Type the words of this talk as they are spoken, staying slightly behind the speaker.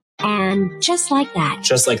done just like that.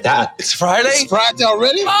 Just like that. It's Friday? It's Friday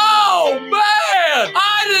already? Oh, man!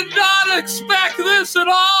 I did not expect this at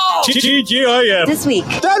all! TGIF. This week.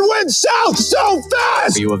 That went south so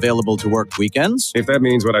fast! Are you available to work weekends? If that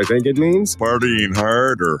means what I think it means, partying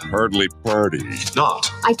hard or hardly party.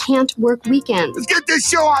 Not. I can't work weekends. Let's get this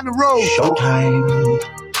show on the road! Showtime.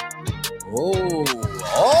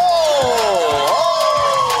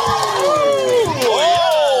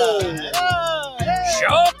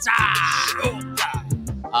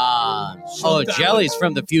 Jelly's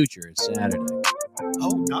from the future. It's Saturday.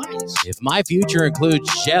 Oh, nice. If my future includes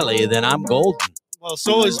Jelly, then I'm golden. Well,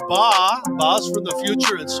 so is Ba. Ba's from the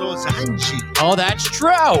future, and so is Angie. Oh, that's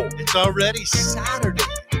true. It's already Saturday.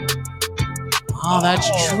 Oh, that's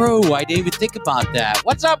true. I didn't even think about that.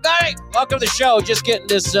 What's up, guy? Welcome to the show. Just getting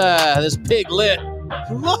this pig lit.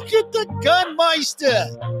 Look at the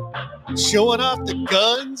Gunmeister. Showing off the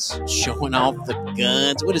guns. Showing off the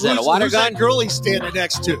guns. What is that, a water who's gun? That girl he's standing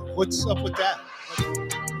next to? What's up with that?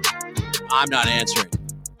 I'm not answering.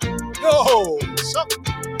 No. Something.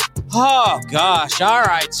 Oh, gosh. All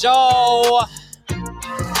right. So.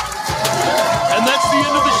 And that's the end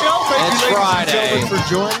of the show. Thank It's you, ladies Friday. and gentlemen, for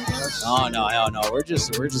joining us. Oh, no, hell no. We're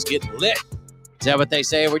just getting lit. Is that what they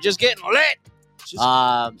say? We're just getting lit.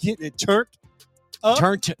 Getting it turned up.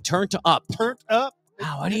 Turned up. Turned up.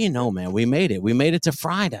 Wow, what do you know, man? We made it. We made it to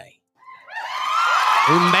Friday.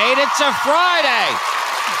 We made it to Friday.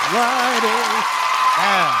 Friday.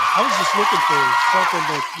 Yeah, I was just looking for something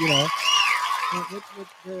that,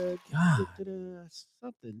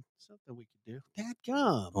 something we could do.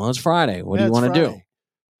 Dadgum. Well, it's Friday. What do you want to do?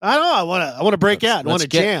 I don't know. I want to break out. I want to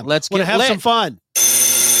jam. Let's want to have lit. some fun.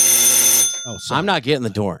 Oh, sorry. I'm not getting the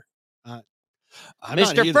door. I'm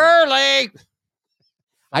Mr. not either. Furley.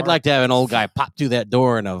 I'd like to have an old guy pop through that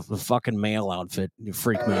door in a fucking male outfit. You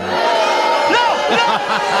freak me out.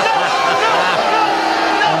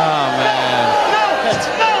 Oh, man.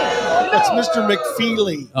 That's Mr.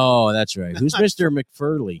 McFeely. Oh, that's right. Who's Mr.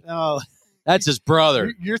 McFurley? Oh, That's his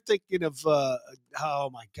brother. you're thinking of, oh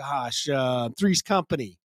my gosh, Three's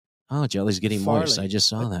Company. Oh, Jelly's getting moist. Farley. I just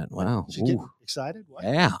saw that. Wow. Did you get Ooh. excited? What?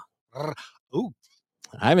 Yeah. Ooh.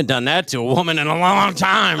 I haven't done that to a woman in a long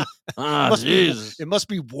time. Oh, Jesus. It must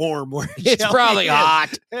be warm. Where It's Jelly probably is.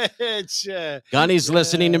 hot. It's, Gunny's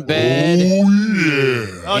listening in bed.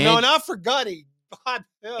 oh, no, not for Gunny. God,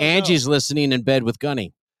 hell Angie's listening in bed with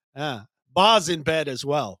Gunny. no. Ba's in bed as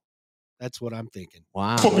well. That's what I'm thinking.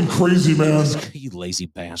 Wow. Fucking crazy, man. You lazy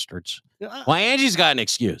bastards. Well, Angie's got an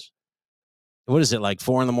excuse. What is it, like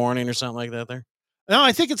 4 a.m. or something like that there? No,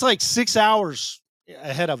 I think it's like 6 hours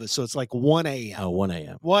ahead of us. So it's like 1 a.m. Oh, 1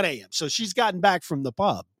 a.m. 1 a.m. So she's gotten back from the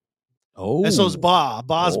pub. Oh. And so's Ba.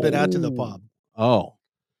 Ba's been out to the pub. Oh.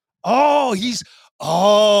 Oh,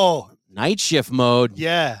 Night shift mode.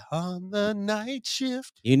 yeah. On the night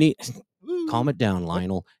shift. You need, Ooh. calm it down,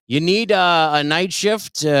 Lionel. You need a night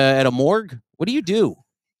shift at a morgue? What do you do?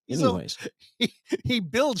 He's a- Anyways. He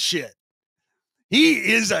builds shit.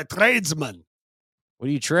 He is a tradesman. What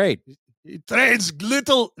do you trade? He trades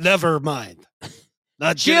little, never mind.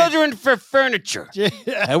 Not Children for furniture. kidding.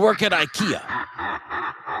 I work at IKEA.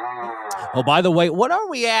 Oh, by the way, what are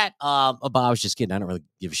we at? I was just kidding. I don't really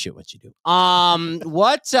give a shit what you do.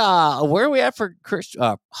 Where are we at for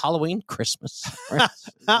Halloween, Christmas?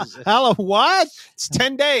 Hello, what? It's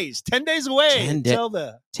 10 days. 10 days away 10 until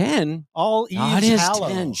the 10? All Eve's Oh, it is Hallow.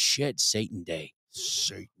 10. Shit, Satan Day.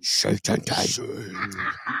 Satan Day.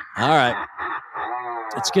 All right.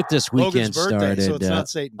 Let's get this weekend Logan's birthday, started. so it's not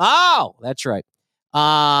Satan. Oh, that's right.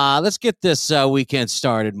 Let's get this weekend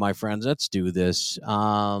started, my friends. Let's do this.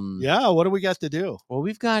 Yeah, what do we got to do? Well,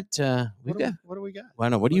 we've got. What do we got? I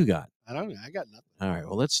don't know. What do you got? I don't know. I got nothing. All right.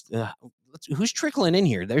 Well, let's. Who's trickling in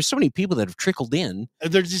here? There's so many people that have trickled in.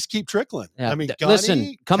 They just keep trickling. Yeah, I mean, listen,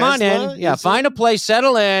 Gunny, come on Tesla, in. Yeah, is find it? a place,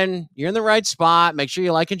 settle in. You're in the right spot. Make sure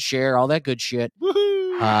you like and share all that good shit.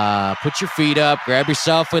 Woohoo. Put your feet up. Grab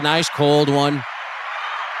yourself a nice cold one.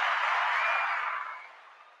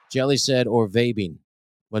 Jelly said, or vaping.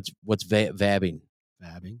 What's vabbing?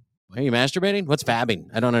 Vabbing. Are you masturbating? What's vabbing?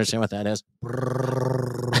 I don't understand what that is.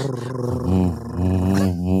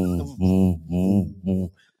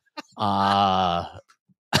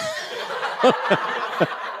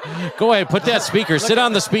 Go ahead, put that speaker. Sit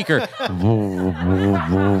on the speaker.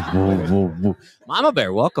 Mama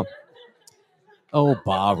Bear, welcome. Oh,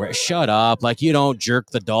 Bob, shut up. Like you don't jerk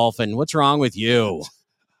the dolphin. What's wrong with you?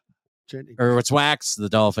 Or what's wax the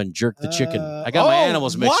dolphin, jerk the chicken. I got my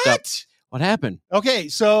animals mixed up. What happened? Okay,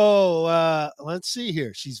 so let's see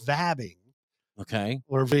here. She's vabbing. Okay.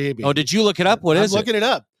 Or vaping. Oh, did you look it up? What is I'm looking it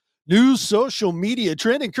up. New social media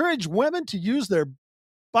trend encourage women to use their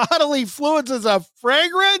bodily fluids as a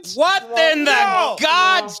fragrance? What in the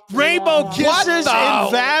God's Rainbow What kisses the-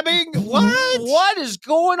 and vabbing? What? What is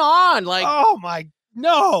going on? Like, Oh, my.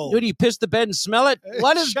 No. dude, you piss the bed and smell it?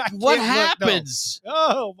 What is? I What can't look, no. happens?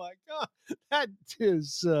 Oh, my God. That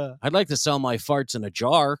is. I'd like to sell my farts in a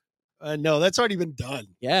jar. No, that's already been done.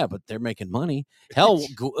 Yeah, but they're making money. Hell,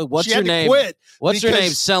 what's She your had to name? quit What's your because-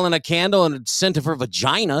 name? Selling a candle and scent of her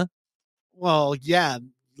vagina. Well, yeah.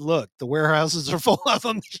 Look, the warehouses are full of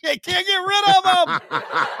them. They can't get rid of them.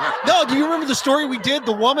 No, do you remember the story we did?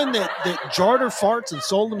 The woman that jarred her farts and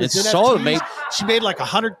sold them as It's NFTs? sold, mate. She made like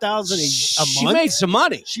 $100,000 a month. She made some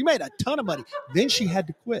money. She made a ton of money. Then she had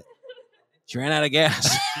to quit. She ran out of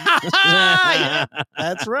gas. Yeah,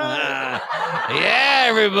 that's right. Yeah,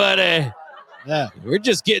 everybody. Yeah. We're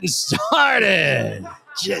just getting started.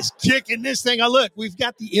 Just kicking this thing. Look, we've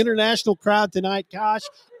got the international crowd tonight. Gosh,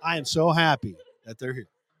 I am so happy that they're here.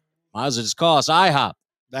 Might as well just call us IHOP.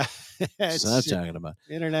 That's So that's talking about.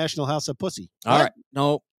 International House of Pussy. All right.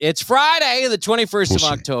 No, it's Friday, the 21st of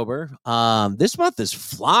October. This month is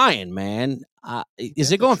flying, man.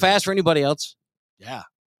 Is it going fast for anybody else? Yeah.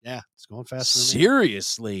 Yeah. It's going fast for me.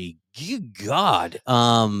 Seriously. Good God.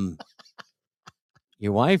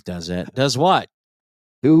 Your wife does it. Does what?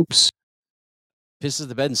 Oops. Pisses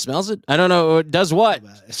the bed and smells it? I don't know. Does what?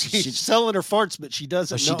 She's selling her farts, but she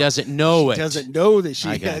doesn't She know. doesn't know it. She doesn't know that she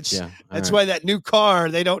I gets. gotcha. That's why that new car,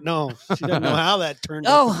 they don't know. She doesn't know how that turned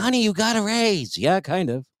out. Oh, honey, you got a raise. Yeah,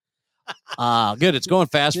 kind of. Good. It's going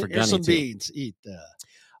fast for Here's Gunny, some too. beans. Eat.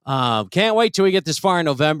 Can't wait till we get this far in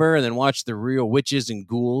November and then watch the real witches and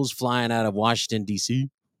ghouls flying out of Washington, D.C.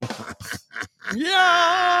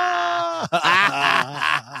 Yeah.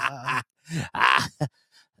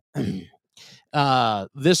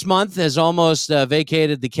 This month has almost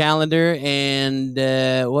vacated the calendar, and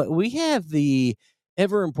we have the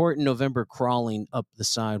ever important November crawling up the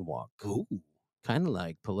sidewalk. Ooh, kind of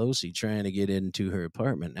like Pelosi trying to get into her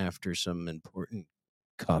apartment after some important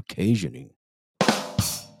Caucasianing.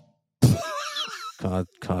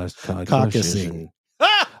 Caucusing.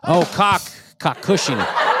 Oh, cock-cushing.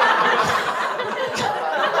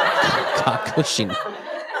 Cock-cushing.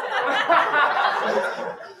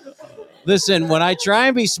 Listen, when I try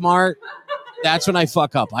and be smart, that's when I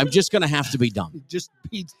fuck up. I'm just going to have to be dumb. Just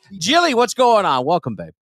be Jilly, what's going on? Welcome,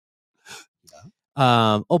 babe.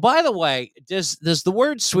 Oh, by the way, does the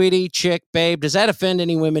word sweetie, chick, babe, does that offend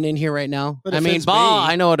any women in here right now? It I mean, offends bah,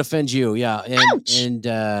 me. I know it offends you. Yeah. And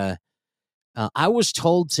I was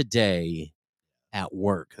told today at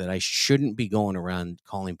work that I shouldn't be going around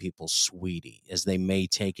calling people sweetie, as they may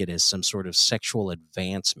take it as some sort of sexual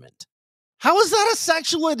advancement. How is that a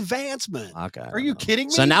sexual advancement? Okay. Are you kidding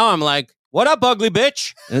me? So now I'm like, what up, ugly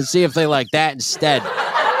bitch? And let's see if they like that instead.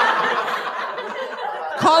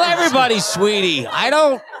 Call everybody sweetie. I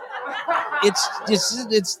don't. It's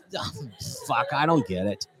fuck. I don't get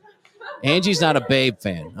it. Angie's not a Babe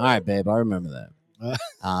fan. All right, babe. I remember that.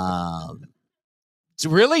 It's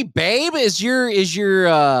really Babe is your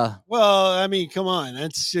Well, I mean, come on.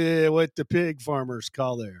 That's what the pig farmers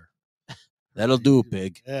call their. that'll do,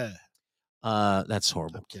 pig. Yeah, That's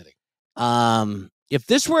horrible. I'm kidding. If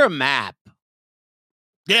this were a map,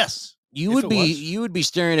 Yes. you If would it be was. you would be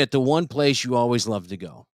staring at the one place you always love to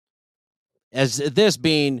go. As this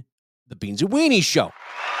being the Beans and Weenie show.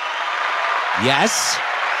 Yes.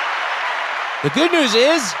 The good news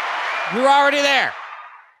is you're already there.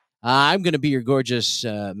 I'm going to be your gorgeous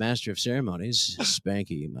master of ceremonies,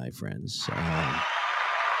 Spanky, my friends.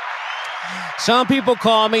 Some people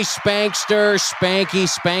call me Spankster, Spanky,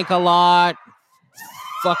 Spank a lot,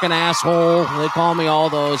 fucking asshole. They call me all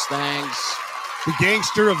those things. The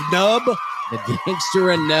gangster of Nub. The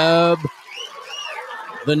gangster and nub.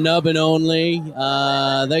 The nub and only.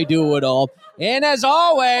 They do it all. And as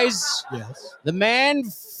always, Yes. the man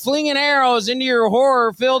flinging arrows into your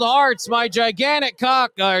horror-filled hearts, my gigantic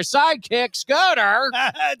cock or sidekick, Scooter.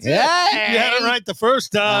 That's it. Hey. You had it right the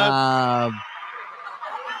first time.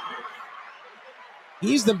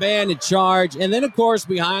 He's the man in charge. And then, of course,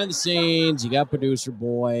 behind the scenes, you got producer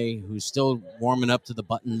boy who's still warming up to the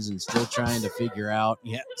buttons and still trying to figure out.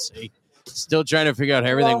 Yeah, see, still trying to figure out how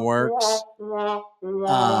everything works.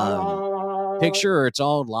 Picture or it's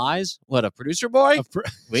all lies? What, a producer boy?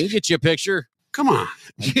 We can get you a picture. Come on.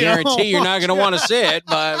 I guarantee you're not going to want to see it,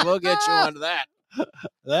 but we'll get you onto that.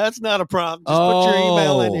 That's not a problem. Just put your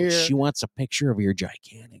email in here. She wants a picture of your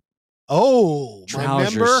gigantic Oh, my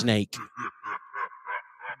trouser member. snake.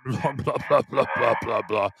 Blah, blah, blah, blah, blah, blah,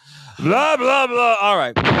 blah. Blah, blah, blah. All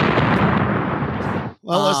right.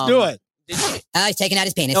 Well, let's do it. He's taking out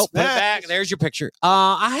his penis. Nope, put it back. There's your picture.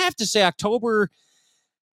 I have to say, October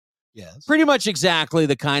Yes. Pretty much exactly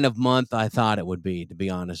the kind of month I thought it would be, to be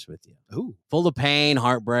honest with you. Ooh. Full of pain,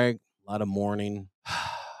 heartbreak, a lot of mourning.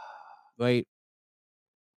 Wait.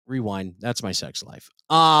 Rewind. That's my sex life.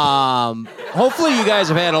 Hopefully you guys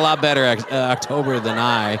have had a lot better October than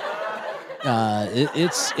I.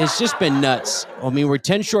 It's just been nuts. I mean, we're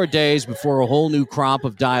 10 short days before a whole new crop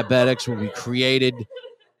of diabetics will be created.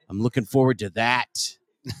 I'm looking forward to that.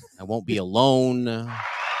 I won't be alone.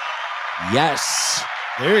 Yes.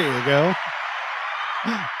 There you go.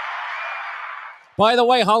 By the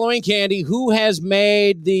way, Halloween candy, who has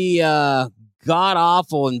made the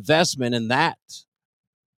god-awful investment in that?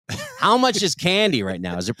 How much is candy right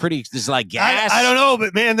now? Is it pretty? Is it like gas? I don't know,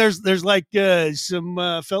 but man, there's like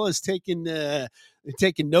some fellas taking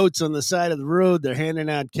notes on the side of the road. They're handing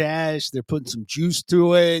out cash. They're putting some juice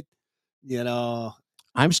to it. You know,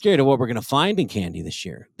 I'm scared of what we're going to find in candy this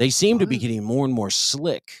year. They seem to be getting more and more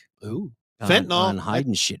slick. Ooh, fentanyl on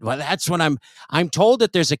hiding shit. Well, that's when I'm told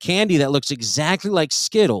that there's a candy that looks exactly like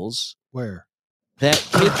Skittles. Where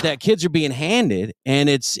that kids are being handed, and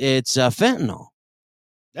it's fentanyl.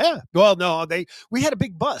 Yeah. Well, no, we had a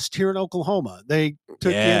big bust here in Oklahoma. They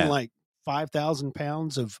took in like 5,000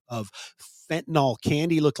 pounds of fentanyl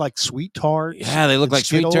candy. Looked like Sweet Tarts. Yeah, they look like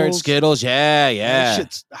Sweet Tarts, Skittles. Yeah.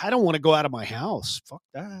 I don't want to go out of my house. Fuck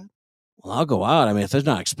that. Well, I'll go out. I mean, if it's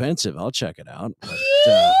not expensive, I'll check it out. But,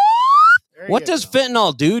 what does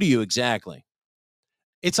fentanyl do to you exactly?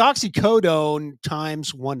 It's oxycodone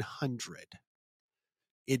times 100.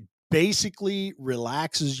 It basically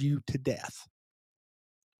relaxes you to death.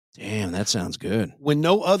 Damn, that sounds good. When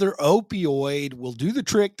no other opioid will do the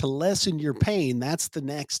trick to lessen your pain, that's the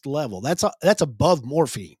next level. That's above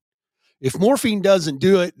morphine. If morphine doesn't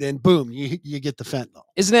do it, then boom, you get the fentanyl.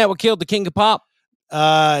 Isn't that what killed the King of Pop?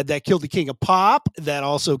 That killed the King of Pop. That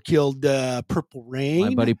also killed Purple Rain.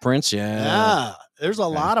 My buddy Prince, yeah. There's a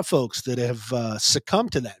lot of folks that have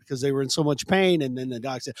succumbed to that because they were in so much pain. And then the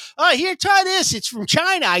doc said, "Oh, here, try this. It's from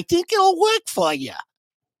China. I think it'll work for you."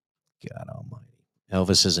 God almighty.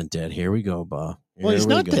 Elvis isn't dead. Here we go, Bob. Well, he's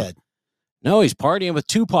not dead. No, he's partying with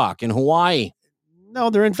Tupac in Hawaii. No,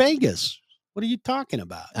 they're in Vegas. What are you talking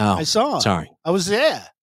about? Oh, I saw him. Sorry. I was there.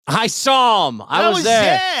 I saw him. I was there.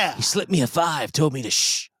 there. He slipped me a 5, told me to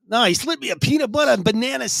shh. No, he slipped me a peanut butter and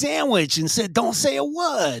banana sandwich and said, "Don't say a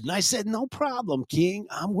word." And I said, "No problem, King.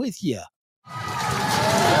 I'm with you."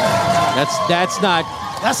 That's not.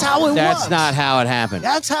 That's how it was. That's not how it happened.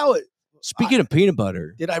 That's how it. Speaking of peanut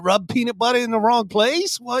butter, did I rub peanut butter in the wrong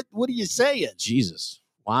place? What are you saying? Jesus,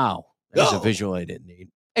 wow, there's a visual I didn't need.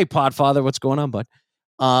 Hey, Podfather, what's going on, bud?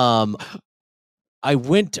 I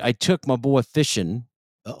took my boy fishing.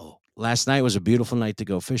 Last night was a beautiful night to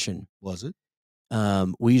go fishing. Was it?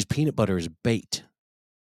 We used peanut butter as bait.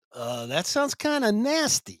 That sounds kind of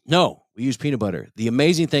nasty. No, we used peanut butter. The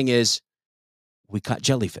amazing thing is, we caught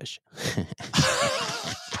jellyfish.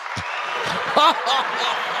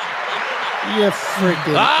 You're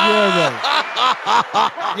freaking.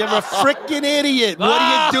 You're a freaking idiot. What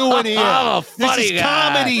are you doing here? I'm a funny this is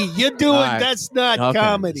guy. comedy. You're doing that's not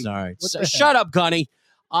comedy. Sorry. Shut up, Gunny.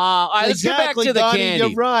 All right, let's get back to the Donnie, candy.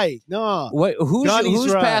 You're right. No.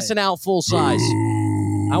 Who's right. passing out full size?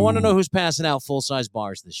 I want to know who's passing out full size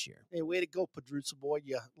bars this year. Hey, way to go, producer boy.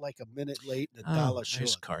 You're like a minute late and $1 There's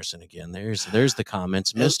short. Carson again. There's the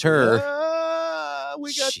comments. Missed her.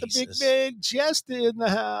 We got the big man Jester in the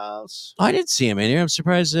house. I didn't see him in here. I'm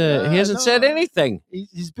surprised he hasn't said anything.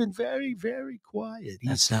 He's been very, very quiet.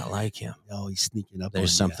 That's not like him. No, he's sneaking up.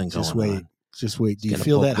 There's something going on. Just wait. Do you Gonna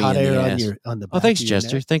feel poke that me hot in the air ass. on the back? Oh, thanks, of your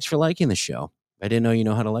Jester. neck? Thanks for liking the show. I didn't know you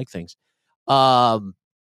know how to like things. The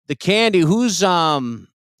candy. Who's handing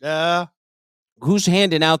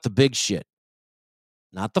out the big shit?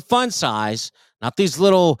 Not the fun size. Not these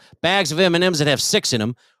little bags of M&Ms that have 6 in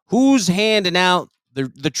them. Who's handing out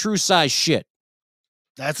the true size shit?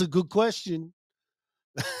 That's a good question.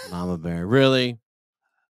 Mama Bear, really?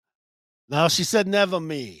 No, she said never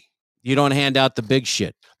me. You don't hand out the big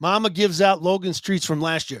shit. Mama gives out Logan Streets from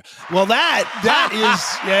last year. Well, that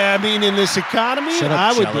is, yeah, I mean, in this economy, Shut up,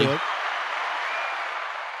 I would Shelly. do it.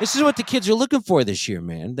 This is what the kids are looking for this year,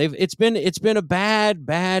 man. It's been a bad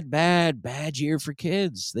year for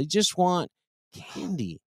kids. They just want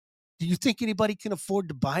candy. Do you think anybody can afford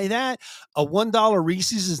to buy that? A $1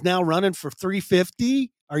 Reese's is now running for $3.50.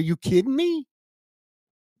 Are you kidding me?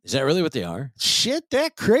 Is that really what they are? Shit,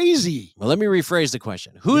 that crazy. Well, let me rephrase the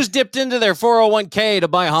question. Who's dipped into their 401k to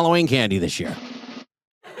buy Halloween candy this year?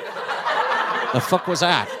 The fuck was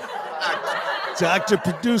that? Dr.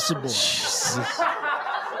 Producer Boy.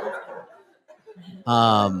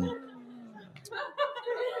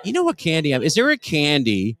 You know what candy? Is there a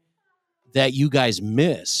candy that you guys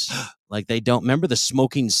miss. Like they don't remember the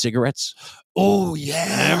smoking cigarettes. Oh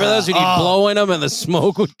yeah, Remember those when you blow in them and the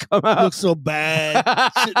smoke would come out? Looks so bad.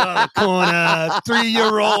 Sitting on the corner,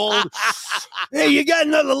 3-year-old. Hey, you got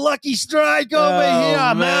another Lucky Strike over here?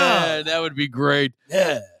 I'm out. That would be great.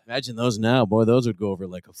 Yeah. Imagine those now, boy. Those would go over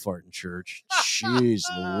like a fart in church. Jeez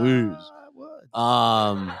Louise.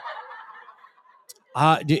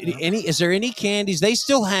 Is there any candies? They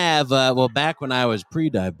still have. Back when I was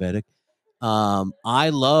pre-diabetic, I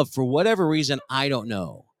loved, for whatever reason, I don't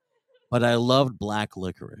know, but I loved black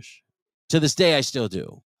licorice. To this day, I still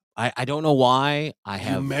do. I don't know why.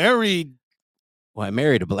 You married. Well, I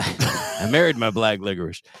married I married my black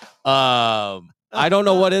licorice. I don't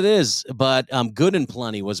know what it is, but Good and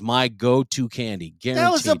Plenty was my go-to candy. Guaranteed.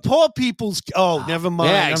 That was the poor people's. Oh, never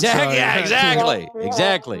mind. Yeah, exactly. Yeah,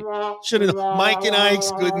 exactly. Should have Mike and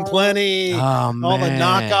Ike's Good and Plenty. Oh, man. All the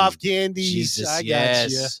knockoff candies. Jesus, I got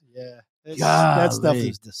yes. you. Yeah. That stuff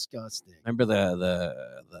is disgusting. Remember the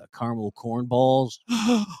caramel corn balls?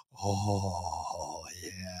 Oh,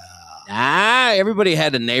 yeah. Everybody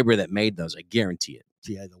had a neighbor that made those. I guarantee it.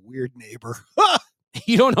 Yeah, the weird neighbor.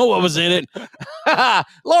 You don't know what was in it.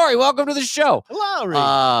 Lori, welcome to the show. Lori,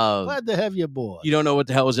 glad to have you aboard. You don't know what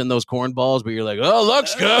the hell was in those corn balls, but you're like, oh,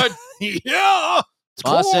 looks good. Yeah.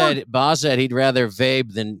 Boss said he'd rather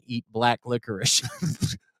vape than eat black licorice.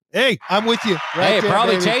 Hey, I'm with you. It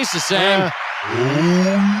probably tastes the same. Yeah.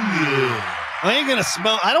 Oh, yeah. I ain't going to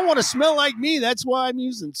smell. I don't want to smell like me. That's why I'm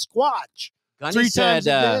using Squatch. Gunny 3 said times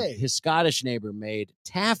a day. his Scottish neighbor made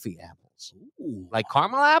taffy apples. Ooh. Like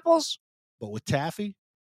caramel apples? But with taffy?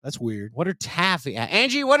 That's weird. What are taffy?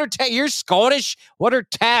 Angie, you're Scottish. What are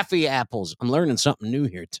taffy apples? I'm learning something new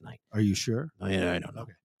here tonight. Are you sure? Oh, yeah, I don't know.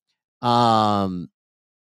 Okay.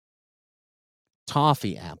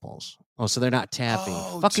 Toffee apples. Oh, so they're not taffy.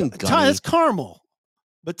 Fucking Gunny. It's caramel.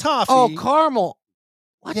 But toffee. Oh, caramel.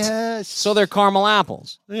 What? Yes. So they're caramel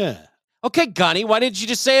apples. Yeah. Okay, Gunny, why didn't you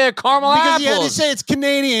just say they're caramel apples? Because you had to say it's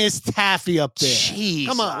Canadian. It's taffy up there. Jeez.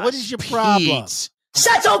 Come on. What is your problem?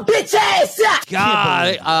 Shut your bitch ass up!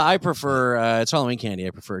 God, I prefer, it's Halloween candy.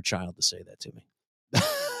 I prefer a child to say that to me.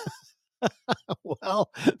 Well,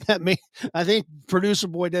 I think producer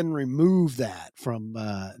boy didn't remove that from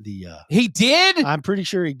the. He did? I'm pretty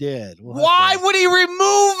sure he did. Why would he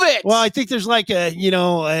remove it? Well, I think there's like an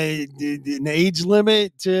age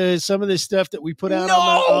limit to some of this stuff that we put out.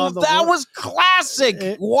 On the that was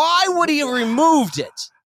classic. Why would he have removed it?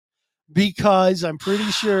 Because I'm pretty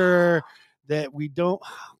sure that we don't.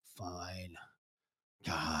 Fine.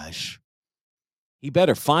 Gosh. He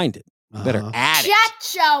better find it. You better add it.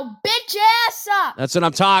 Shut your bitch ass up! That's what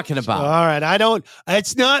I'm talking about. All right.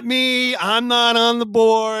 It's not me. I'm not on the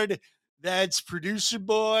board. That's producer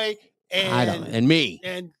boy and me.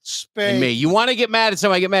 And Spade. And me. You want to get mad at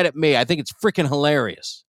somebody, get mad at me. I think it's freaking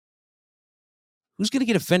hilarious. Who's going to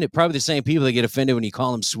get offended? Probably the same people that get offended when you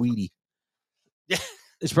call him sweetie. Yeah.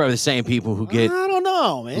 It's probably the same people who get. I don't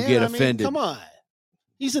know, man. Who get offended. Come on.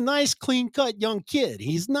 He's a nice, clean-cut young kid.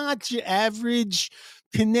 He's not your average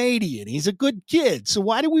Canadian. He's a good kid. So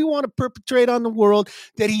why do we want to perpetrate on the world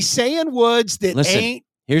that he's saying words that ain't?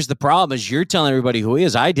 Here's the problem: is you're telling everybody who he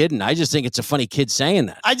is. I didn't. I just think it's a funny kid saying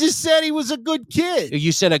that. I just said he was a good kid.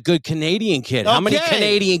 You said a good Canadian kid. Okay. How many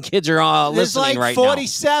Canadian kids are listening right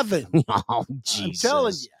 47. now? 47. Oh, Jesus. I'm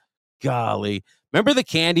telling you. Golly. Remember the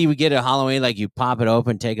candy we get at Halloween? Like you pop it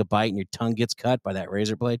open, take a bite, and your tongue gets cut by that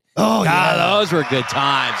razor blade? Oh, God, those were good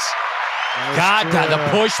times. God, the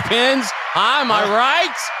push pins. Am I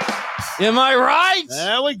right? Am I right?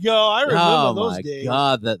 There we go. I remember those days. Oh,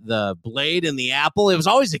 my God. The blade and the apple. It was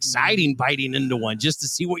always exciting biting into one just to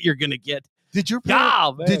see what you're going to get. Did your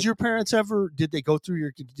parents ever, did they go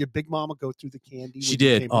through did Big Mama go through the candy? She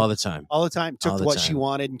did all the time. All the time? Took what she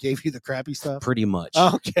wanted and gave you the crappy stuff? Pretty much.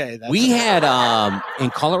 Okay. We had, in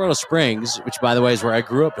Colorado Springs, which by the way is where I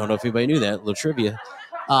grew up. Don't know if anybody knew that. A little trivia.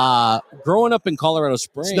 Growing up in Colorado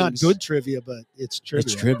Springs. It's not good trivia, but it's trivia.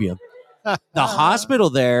 It's trivia. The hospital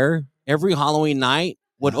there, every Halloween night,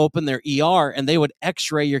 would open their ER and they would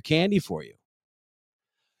x-ray your candy for you.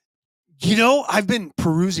 You know, I've been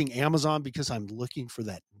perusing Amazon because I'm looking for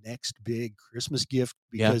that next big Christmas gift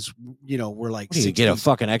because, we're like, you get a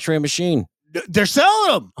fucking x-ray machine. They're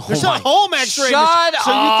selling them. They're selling home x-ray. Shut up.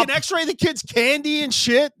 So you can x-ray the kids' candy and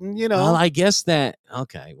shit. And, Well, I guess that,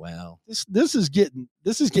 okay, well. This is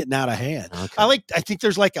getting out of hand. Okay. I think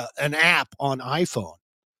there's like an app on iPhone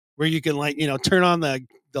where you can turn on the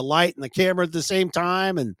light and the camera at the same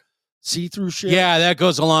time and see through shit. Yeah, that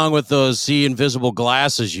goes along with those see invisible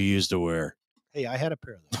glasses you used to wear. Hey, I had a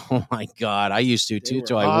pair of those. Oh my God, I used to too,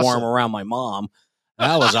 till I wore them around my mom.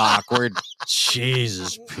 That was awkward.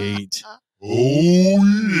 Jesus, Pete. Oh,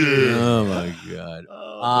 yeah. Oh, my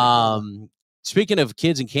God. Speaking of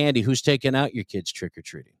kids and candy, who's taking out your kids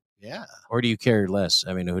trick-or-treating? Yeah. Or do you care less?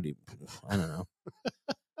 I mean, I don't know.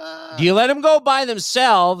 Do you let them go by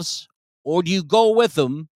themselves, or do you go with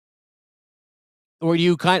them? Or do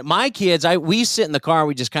you my kids, we sit in the car,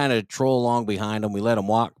 we just kind of troll along behind them. We let them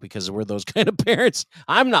walk because we're those kind of parents.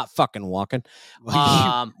 I'm not fucking walking.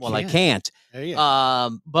 I can't.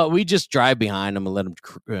 But we just drive behind them and let them,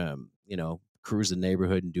 cruise the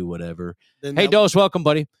neighborhood and do whatever. Hey, Dose, welcome,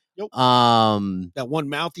 buddy. Yep. That one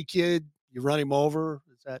mouthy kid, you run him over.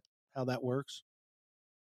 Is that how that works?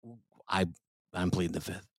 I'm pleading the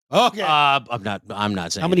fifth. Okay. I'm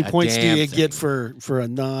not saying. How many points do you get for a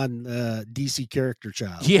non DC character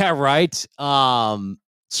child? Yeah, right.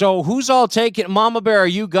 So who's all taking Mama Bear? Are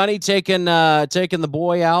you Gunny taking the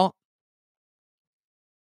boy out?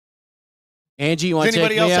 Angie, you want to take me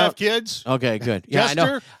out? Anybody else have kids? Okay, good. Yeah,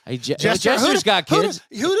 Jester? I know. Jester's got kids.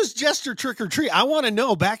 Who does Jester trick or treat? I want to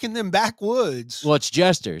know. Back in them backwoods. Well, it's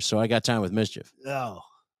Jester, so I got time with Mischief. Oh.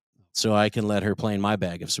 So I can let her play in my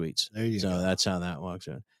bag of sweets. There you go. So that's how that works.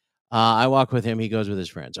 I walk with him. He goes with his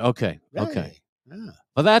friends. Okay. Hey. Okay. Yeah.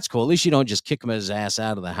 Well, that's cool. At least you don't just kick his ass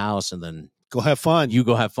out of the house and then go have fun. You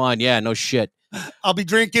go have fun. Yeah, no shit. I'll be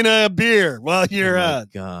drinking a beer while you're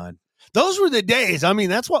God. Those were the days. I mean,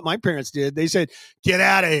 that's what my parents did. They said, get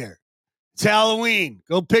out of here. It's Halloween.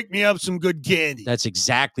 Go pick me up some good candy. That's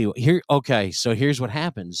exactly what okay, so here's what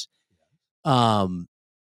happens. Okay.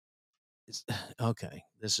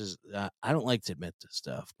 This is I don't like to admit this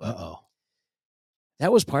stuff, but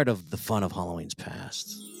that was part of the fun of Halloween's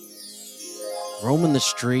past. Roaming the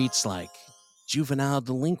streets like juvenile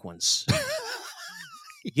delinquents.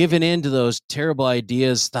 Giving in to those terrible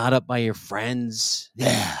ideas thought up by your friends.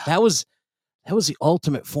 Yeah. That was the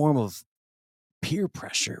ultimate form of peer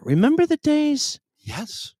pressure. Remember the days?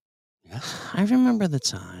 Yes. I remember the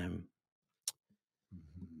time.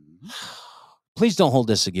 Please don't hold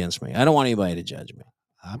this against me. I don't want anybody to judge me.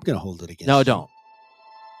 I'm going to hold it against you. No, don't.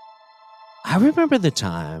 I remember the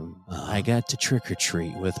time I got to trick or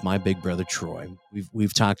treat with my big brother Troy.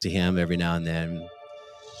 We've talked to him every now and then.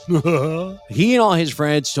 He and all his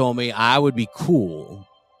friends told me I would be cool.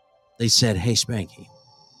 They said, "Hey, Spanky,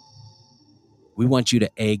 we want you to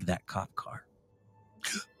egg that cop car."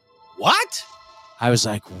 What? I was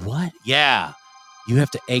like, "What?" Yeah, you have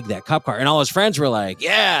to egg that cop car. And all his friends were like,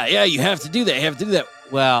 yeah, you have to do that. You have to do that.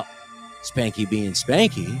 Well, Spanky being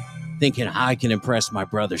Spanky, thinking how I can impress my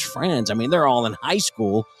brother's friends. I mean, they're all in high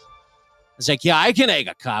school. I was like, yeah, I can egg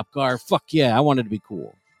a cop car. Fuck yeah, I wanted to be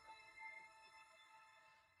cool.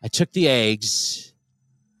 I took the eggs,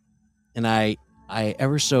 and I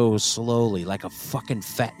ever so slowly, like a fucking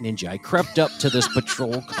fat ninja, I crept up to this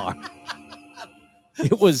patrol car.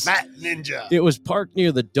 It was fat ninja. It was parked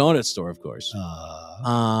near the donut store, of course.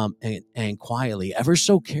 And quietly, ever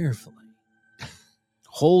so carefully,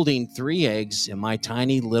 holding 3 eggs in my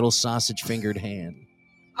tiny little sausage-fingered hand.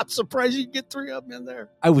 I'm surprised you get 3 of them in there.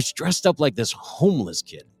 I was dressed up like this homeless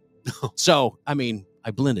kid. So, I mean, I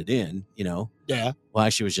blended in, you know. Yeah. Well,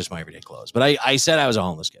 actually, it was just my everyday clothes. But I said I was a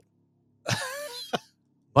homeless kid.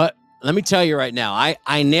 But let me tell you right now,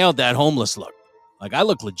 I nailed that homeless look. Like, I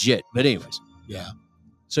look legit. But anyways. Yeah.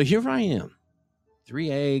 So here I am. 3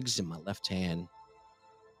 eggs in my left hand,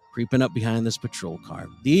 creeping up behind this patrol car.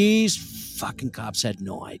 These fucking cops had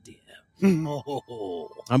no idea.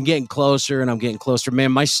 I'm getting closer and I'm getting closer.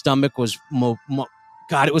 Man, my stomach was,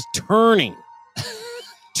 God, it was turning.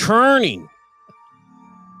 Turning.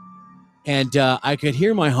 And I could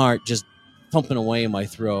hear my heart just thumping away in my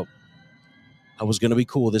throat. I was going to be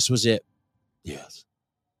cool. This was it. Yes.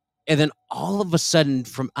 And then all of a sudden,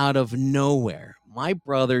 from out of nowhere, my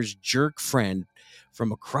brother's jerk friend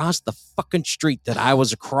from across the fucking street that I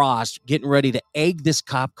was across, getting ready to egg this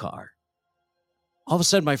cop car. All of a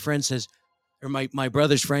sudden, my friend says, or my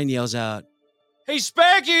brother's friend yells out, "Hey,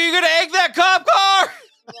 Spanky, are you going to egg that cop car?"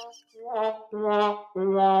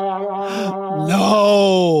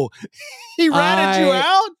 No. He ratted you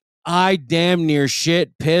out? I damn near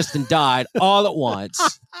shit, pissed, and died all at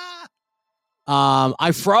once.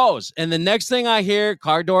 I froze. And the next thing I hear,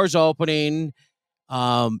 car doors opening.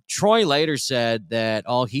 Troy later said that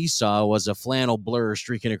all he saw was a flannel blur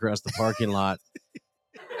streaking across the parking lot.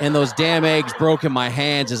 And those damn eggs broke in my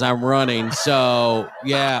hands as I'm running. So,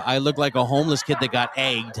 yeah, I look like a homeless kid that got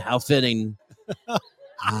egged. How fitting.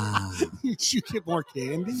 Did you get more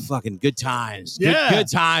candy? Fucking good times. Yeah. Good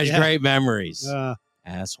times. Yeah. Great memories.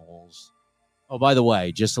 Assholes. Oh, by the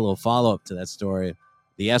way, just a little follow-up to that story.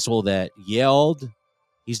 The asshole that yelled,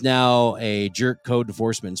 he's now a jerk code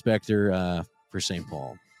enforcement inspector for St.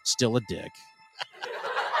 Paul. Still a dick.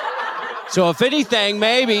 So if anything,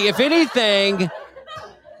 maybe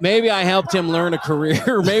I helped him learn a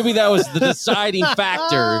career. Maybe that was the deciding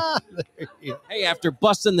factor. Hey, after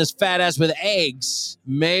busting this fat ass with eggs,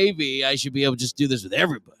 maybe I should be able to just do this with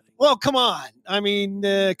everybody. Well, come on. I mean,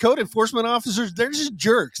 code enforcement officers, they're just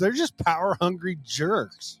jerks. They're just power-hungry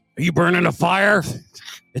jerks. Are you burning a fire?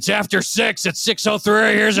 It's after 6. It's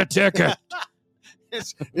 6:03. Here's a ticket.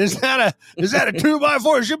 Is that a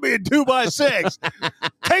 2x4? It should be a 2x6.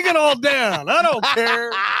 Take it all down. I don't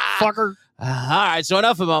care, fucker. All right, so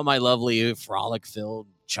enough about my lovely frolic-filled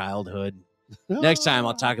childhood. Next time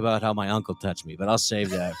I'll talk about how my uncle touched me, but I'll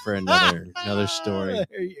save that for another story.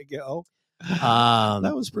 There you go.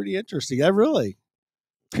 That was pretty interesting.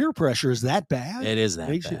 Peer pressure is that bad? It is that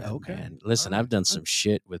Makes bad, you- okay. man. Listen, I've done some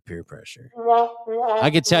shit with peer pressure. I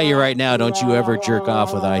can tell you right now, don't you ever jerk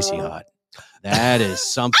off with Icy Hot. That is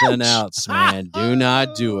something else, man. Do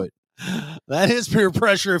not do it. That is peer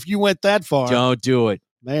pressure if you went that far. Don't do it.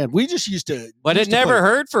 Man, we just used to. But it never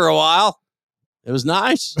hurt for a while. It was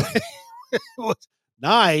nice. It was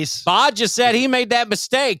nice. Bod just said he made that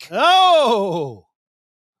mistake. Oh.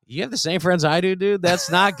 You have the same friends I do, dude?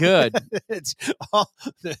 That's not good.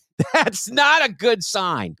 That's not a good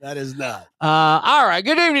sign. That is not. All right.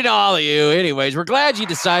 Good evening to all of you. Anyways, we're glad you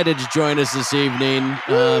decided to join us this evening.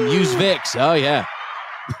 Use Vicks. Oh, yeah.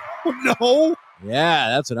 No. Yeah,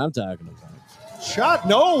 that's what I'm talking about.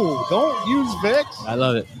 No, don't use Vicks. I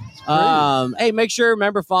love it. Hey, make sure,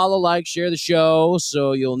 remember, follow, like, share the show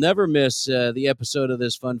so you'll never miss the episode of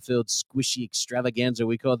this fun-filled, squishy extravaganza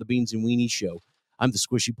we call the Beans and Weenie Show. I'm the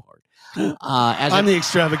squishy part. I'm the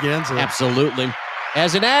extravaganza. Absolutely.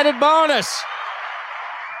 As an added bonus,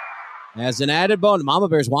 Mama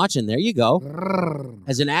Bear's watching. There you go.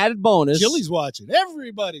 As an added bonus. Jilly's watching.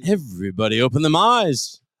 Everybody open them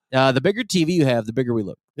eyes. The bigger TV you have, the bigger we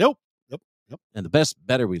look. Yep. And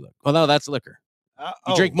better we look. Well, no, that's liquor.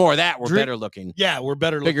 You drink more of that, we're better looking. Yeah, we're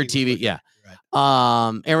better bigger looking. TV, yeah. Right.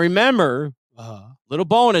 And remember, little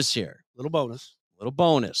bonus here. Little bonus.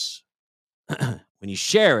 When you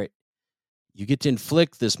share it, you get to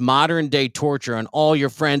inflict this modern day torture on all your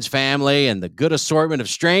friends, family, and the good assortment of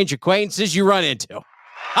strange acquaintances you run into.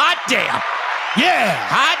 Hot damn. Yeah.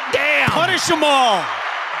 Hot damn. Punish them all.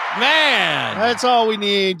 Man. That's all we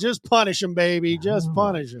need. Just punish them, baby. Just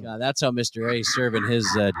punish them. God, that's how Mr. A is serving his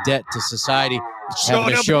debt to society. Showing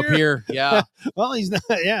Having to show up here. Yeah. Well, he's not.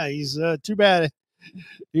 Yeah, he's too bad.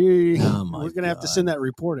 We're going to have to send that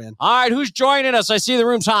report in. All right, who's joining us? I see the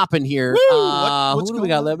room's hopping here. What's who do we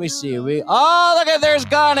got? Let me see. Look at, there's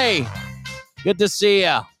Gunny. Good to see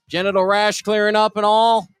you. Genital rash clearing up and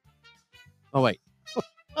all. Oh, wait.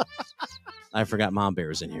 I forgot Mom Bear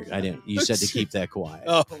was in here. I didn't. You said to keep that quiet.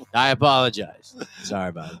 Oh. I apologize. Sorry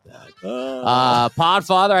about that.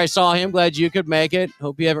 Podfather, I saw him. Glad you could make it.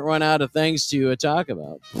 Hope you haven't run out of things to talk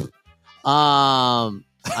about.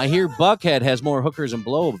 I hear Buckhead has more hookers and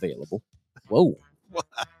blow available. Whoa.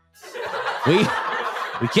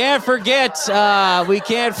 We can't forget. We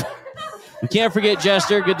can't forget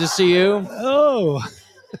Jester. Good to see you. Oh.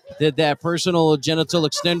 Did that personal genital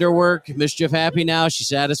extender work? Mischief happy now? She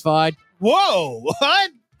satisfied? Whoa.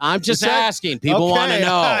 What? I'm just asking. People want to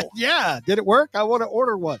know. Yeah. Did it work? I want to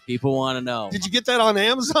order one. People want to know. Did you get that on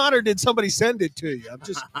Amazon or did somebody send it to you? I'm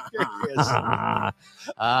just curious. And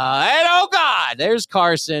oh God, there's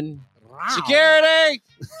Carson. Wow. Security.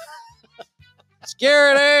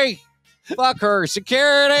 Fuck her.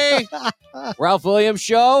 Security. Ralph Williams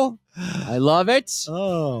show. I love it.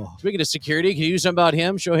 Oh. Speaking of security, can you do something about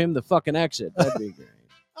him? Show him the fucking exit. That'd be great.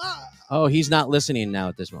 Oh, he's not listening now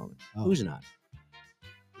at this moment. Oh. Who's not?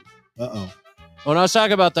 Uh-oh. Oh, no, I was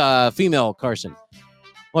talking about the female Carson.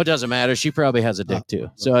 Well, it doesn't matter. She probably has a dick, too.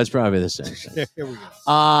 So it's probably the same thing. Here we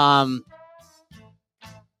go.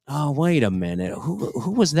 Oh, wait a minute.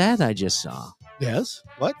 Who was that I just saw? Yes?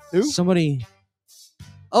 What? Who? Somebody.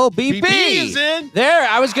 Oh, BP. BP is in. There,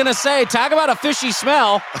 I was going to say, talk about a fishy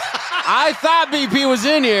smell. I thought BP was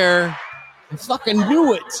in here. I fucking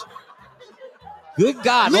knew it. Good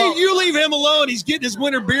God. You leave him alone. He's getting his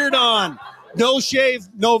winter beard on. No shave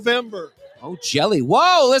November. Oh, Jelly.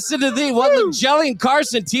 Whoa, listen to the Jelly and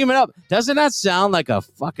Carson teaming up. Doesn't that sound like a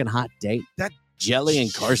fucking hot date? That Jelly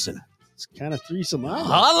and Carson. It's kind of threesome.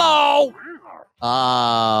 Hello.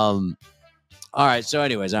 All right. So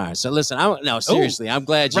anyways, all right. So listen, seriously, I'm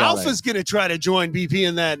glad you Ralph is going to try to join BP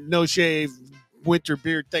in that no shave winter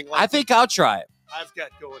beard thing. I think I'll try it. I've got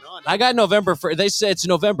going on. I got November. They say it's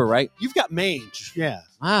November, right? You've got mange. Yeah.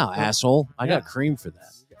 Wow, asshole. I got cream for that.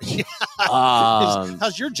 Yeah.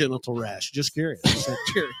 How's your genital rash? Just curious.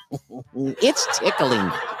 It's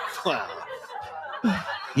tickling. Wow.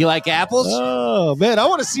 You like apples? Oh man, I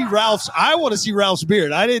want to see Ralph's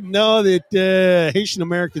beard. I didn't know that Haitian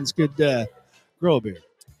Americans could grow a beard.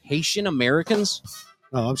 Haitian Americans?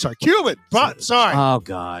 Oh, I'm sorry, Cuban. Sorry. Oh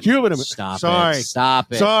God, Cuban. Stop sorry. it!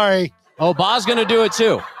 Stop it! Sorry. Oh, Ba's gonna do it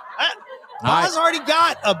too. Ba's already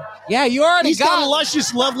got a. Yeah, you already He's got a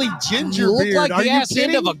luscious, lovely ginger You look beard. like Are the you ass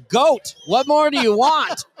end kidding? of a goat. What more do you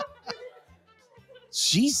want?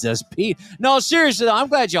 Jesus, Pete. No, seriously, though, I'm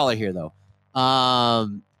glad y'all are here though.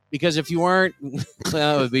 Because if you weren't,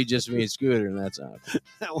 that would be just me and Scooter, and that's awkward.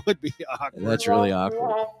 That would be awkward. That's really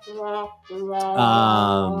awkward.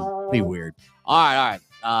 Be weird. All right.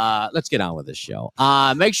 Let's get on with this show.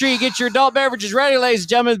 Make sure you get your adult beverages ready, ladies and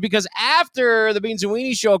gentlemen, because after the Beans and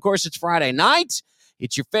Weenie show, of course, it's Friday night.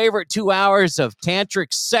 It's your favorite 2 hours of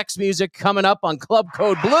tantric sex music coming up on Club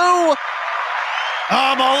Code Blue.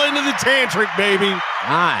 I'm all into the tantric, baby. All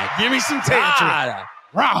right. Give me some tantric.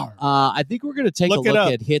 I think we're going to take a look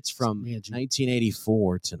at hits from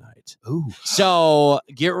 1984 tonight. Ooh. So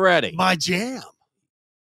get ready. My jam.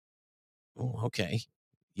 Oh, okay.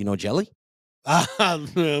 You know Jelly?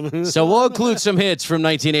 So So we'll include some hits from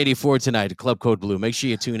 1984 tonight at Club Code Blue. Make sure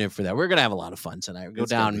you tune in for that. We're going to have a lot of fun tonight. We'll go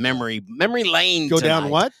down memory lane Go tonight. down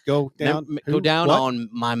what? Go down. Go down what? on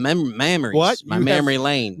my memories. What? My You memory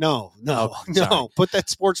lane. No. sorry. Put that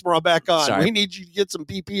sports bra back on. Sorry. We need you to get some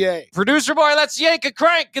PPA. Producer boy, let's yank a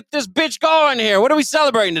crank. Get this bitch going here. What are we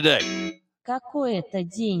celebrating today? Какой это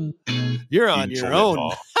день? You're on your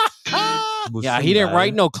own. Yeah, he didn't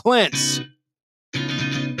write no Clint's.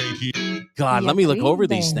 God, let me look over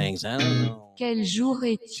these things. I don't know. Quel jour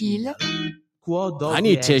est-il? I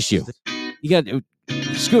need tissue. You got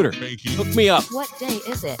Scooter. Hook me up. What day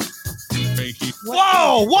is it?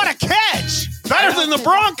 Whoa, what a catch! Better than the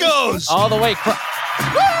Broncos. All the way.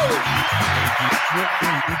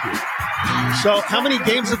 So, how many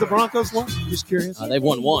games have the Broncos won? Just curious. They've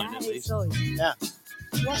won one at least. Yeah.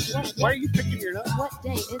 Why are you picking your nose? What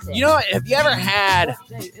day is it? You know, have you ever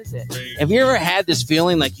had this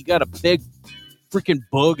feeling like you got a big freaking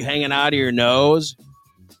bug hanging out of your nose?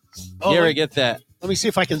 You ever get that? Let me see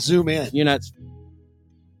if I can zoom in. You're not.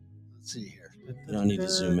 Let's see here. You don't need to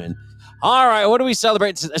zoom in. All right, what do we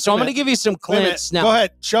celebrate? So I'm going to give you some Clint's now. Go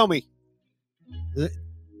ahead, show me.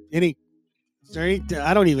 Any? Is there any?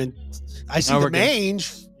 I don't even. I see the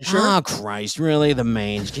mange. You sure? Oh Christ! Really, the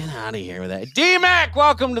mange? Get out of here with that. D-Mac,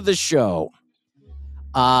 welcome to the show.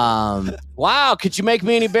 Wow, could you make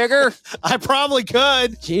me any bigger? I probably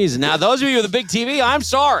could. Jeez, now those of you with a big TV, I'm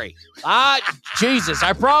sorry. Jesus,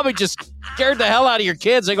 I probably just scared the hell out of your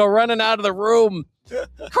kids. They go running out of the room.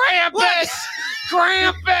 Krampus!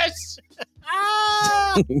 Krampus!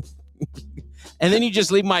 And then you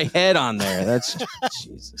just leave my head on there. That's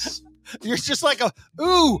Jesus. You're just like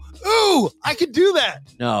ooh, I could do that.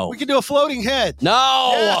 No. We can do a floating head.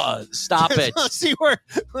 No. Yeah. Stop it. Let's see where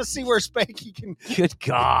Spanky can. Good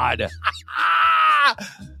God.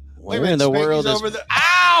 Where in Wait a minute, the Spanky's world is... over there.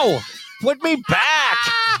 Ow! Put me back.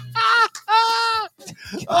 Oh,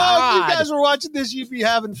 if you guys were watching this, you'd be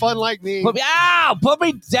having fun like me. Put me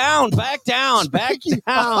down. Back down. Back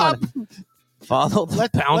down. Follow the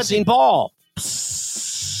bouncing ball.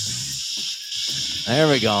 There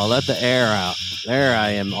we go. Let the air out. There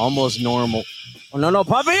I am. Almost normal. Oh, no.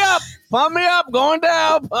 Pump me up. Pump me up. Going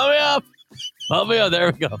down. Pump me up. Pump me up.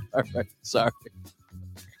 There we go. All right. Sorry.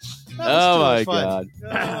 Oh, my God.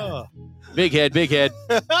 Oh. Big head.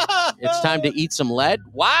 It's time to eat some lead.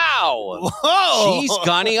 Wow. Whoa. She's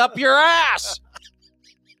gunning up your ass.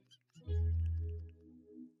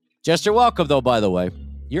 Jester, welcome, though, by the way.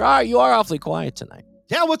 You are awfully quiet tonight.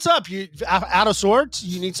 Yeah, what's up? You out of sorts?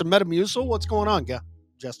 You need some Metamucil? What's going on,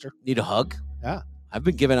 Jester? Need a hug? Yeah. I've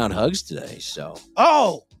been giving out hugs today, so.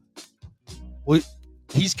 Oh! Well,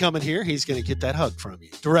 he's coming here. He's going to get that hug from you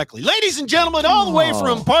directly. Ladies and gentlemen, all the way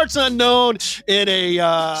from parts unknown in a...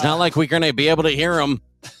 It's not like we're going to be able to hear him.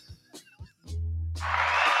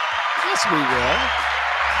 Yes, we will.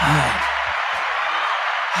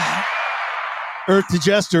 Earth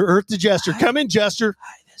to Jester. Come in, Jester.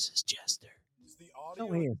 Hi, this is Jester.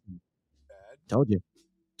 Told you.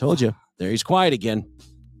 There, he's quiet again.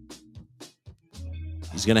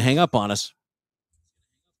 He's going to hang up on us.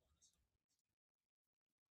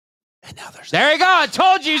 And now there you go. I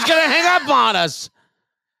told you he's going to hang up on us.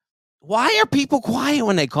 Why are people quiet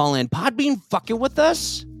when they call in? Podbean fucking with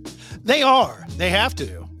us? They are. They have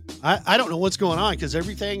to. I don't know what's going on because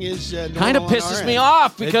everything is kind of pisses me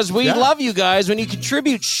off because we love you guys when you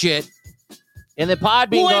contribute shit. And the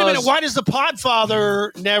Podbean wait a minute. Why does the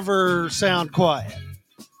Podfather never sound quiet?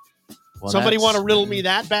 Somebody want to riddle me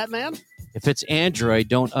that, Batman? If it's Android,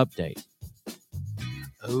 don't update.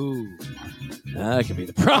 Ooh. That could be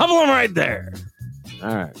the problem right there.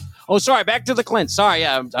 All right. Oh, sorry. Back to the Clint. Sorry.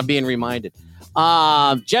 Yeah, I'm being reminded.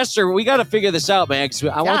 Jester, we got to figure this out, man, because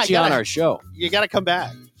I want you on our show. You got to come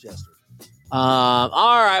back, Jester.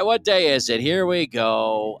 All right. What day is it? Here we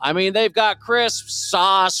go. I mean, they've got crisp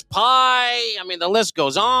sauce pie. I mean, the list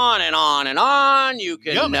goes on and on and on. You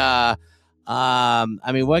can,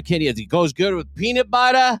 I mean, what can you, it goes good with peanut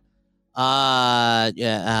butter. One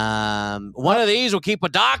of these will keep a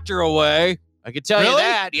doctor away. I can tell you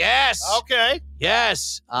that. Yes. Okay.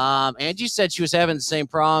 Yes. Angie said she was having the same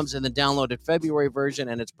problems and then downloaded February version,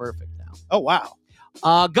 and it's perfect now. Oh, wow.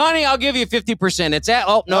 Gunny, I'll give you 50%. It's at,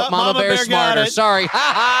 Mama Bear smarter. Sorry. Ha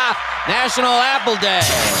ha. National Apple Day.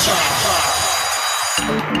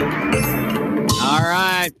 All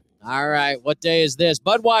right. All right. What day is this?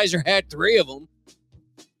 Budweiser had 3 of them.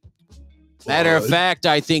 Matter of fact,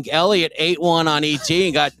 I think Elliot ate one on ET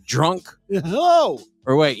and got drunk. Oh.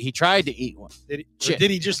 Or wait, he tried to eat one. Did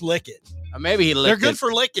he just lick it? Or maybe he licked it. They're good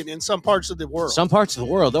for licking in some parts of the world. Some parts of the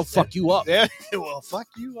world, they'll fuck you up. Yeah, well, fuck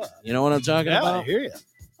you up. You know what I'm talking about? I hear you.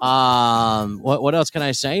 What else can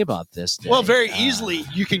I say about this day? Well, very easily,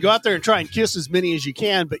 you can go out there and try and kiss as many as you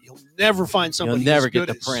can, but you'll never find somebody. You'll never as good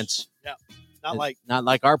get the as, prince. Yeah, not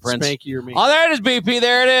like our prince. Spanky or me. Oh, there it is, BP.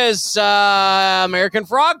 There it is. American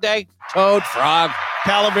Frog Day. Toad Frog.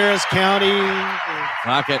 Calaveras County.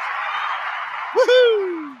 Rocket.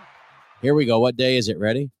 Woohoo! Here we go. What day is it?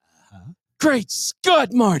 Ready? Great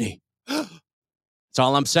Scott, Marty. That's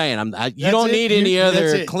all I'm saying. You don't need any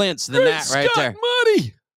other Clints than Great that right Scott, there.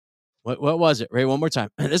 Marty. What was it? Ray, one more time.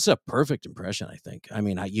 This is a perfect impression, I think. I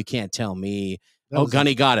mean, you can't tell me.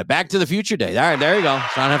 Gunny got it. Back to the Future Day. All right, there you go.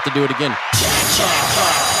 So I don't have to do it again.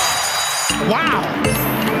 Wow.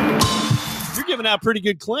 You're giving out pretty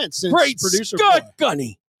good Clint since Great producer Scott,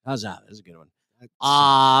 Gunny. How's that? That's a good one.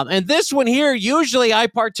 And this one here, usually I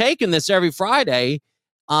partake in this every Friday.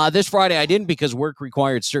 This Friday I didn't because work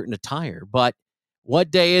required certain attire. But what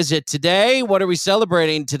day is it today? What are we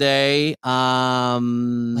celebrating today? Well,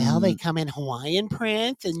 they come in Hawaiian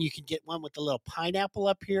print, and you can get one with a little pineapple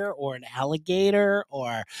up here, or an alligator,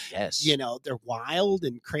 or they're wild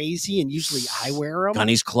and crazy, and usually I wear them.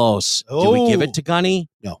 Gunny's close. Do we give it to Gunny?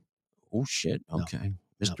 No. Oh shit. Okay.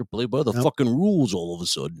 Mr. Play by the fucking rules all of a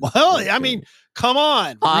sudden. Well, I mean, come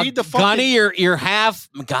on. Read the fucking... Gunny, you're half...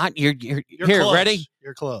 God, you're here, close. Ready?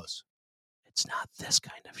 You're close. It's not this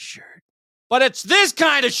kind of shirt. But it's this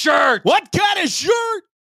kind of shirt. What kind of shirt?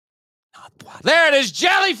 There it is.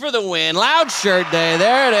 Jelly for the win. Loud shirt day.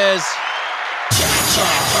 There it is.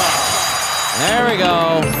 There we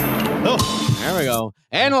go. Oh. There we go.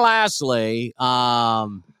 And lastly, my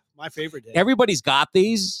favorite day. Everybody's got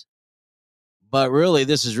these. But really,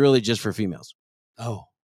 this is really just for females. Oh.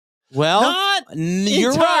 Well,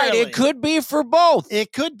 you're right. It could be for both.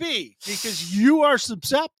 It could be because you are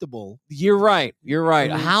susceptible. You're right. You're right.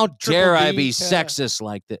 How dare I be sexist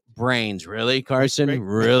like that? Brains, really, Carson?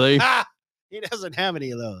 Really? He doesn't have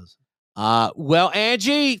any of those. Well,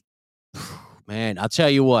 Angie, man, I'll tell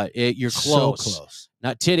you what. You're close. So close.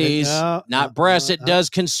 Not titties, not breasts. It does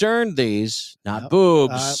concern these, not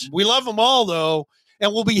boobs. We love them all, though.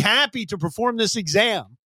 And we'll be happy to perform this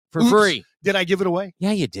exam. For free. Did I give it away?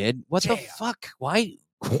 Yeah, you did. What the fuck? Why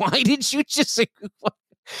did you just say...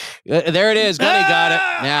 There it is. Gunny got it.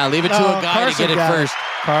 Now, leave it to a guy Carson to get it first.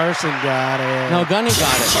 Carson got it. No, Gunny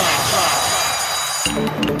got it.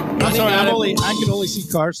 I'm sorry, I can only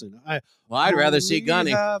see Carson. I'd rather see Gunny.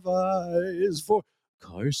 Have eyes for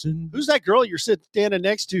Carson. Who's that girl you're standing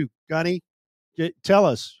next to, Gunny? Tell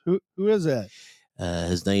us. Who is that?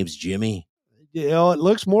 His name's Jimmy. It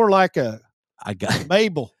looks more like a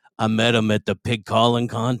Mabel. I met him at the pig calling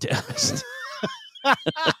contest.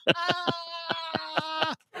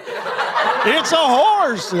 It's a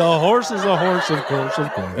horse. A horse is a horse, of course.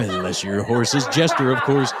 Unless your horse is Jester, of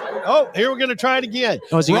course. Oh, here we're going to try it again.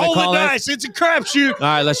 Oh, is he Roll gonna call the dice. It's a crapshoot. All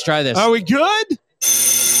right, let's try this. Are we good?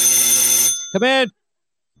 Come in.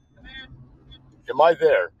 Am I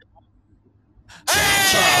there?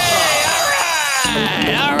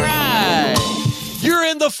 Hey, all right. You're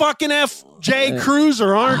in the fucking FJ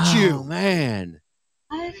Cruiser, aren't you? Oh, man.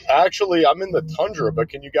 Actually, I'm in the Tundra, but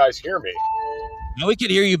can you guys hear me? No, we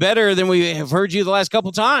could hear you better than we have heard you the last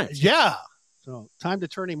couple times. Yeah. So, time to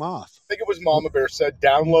turn him off. I think it was Mama Bear said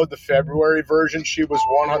download the February version. She was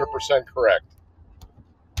 100% correct.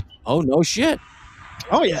 Oh, no shit.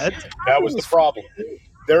 Oh, yeah. That was the problem.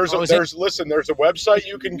 There's a website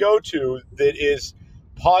you can go to that is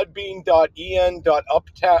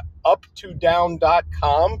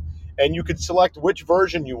podbean.en.uptodown.com, and you can select which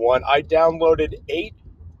version you want. I downloaded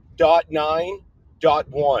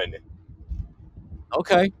 8.9.1.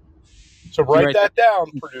 Okay. So write that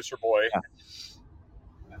down, producer boy. Yeah.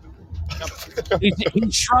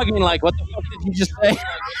 He's shrugging like, what the fuck did you just say?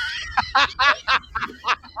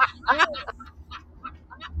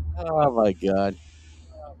 Oh, my God.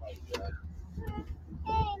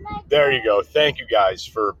 There you go. Thank you guys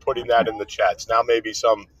for putting that in the chats. Now maybe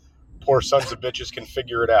some poor sons of bitches can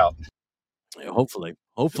figure it out. Hopefully.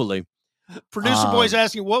 Producer boy's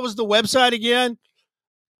asking, what was the website again?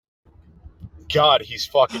 God, he's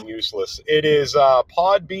fucking useless. It is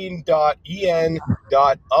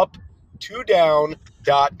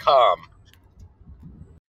podbean.en.up2down.com.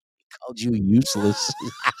 Called you useless.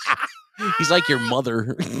 He's like your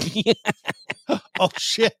mother. Oh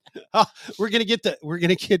shit! We're gonna get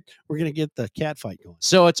the cat fight going.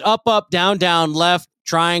 So it's up, down, left,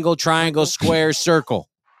 triangle, square, circle.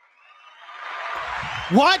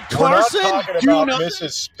 What, Carson? We're not talking about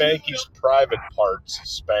Mrs. Spanky's private parts,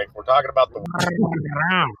 Spank. We're talking about the.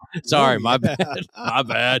 Sorry, my bad.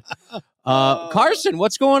 Carson,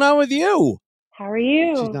 what's going on with you? How are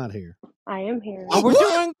you? She's not here. I am here. Oh, we're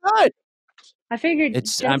doing good. I figured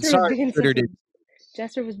I'm sorry.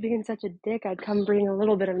 Jester was being such a dick. I'd come bring a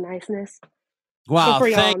little bit of niceness. Wow, before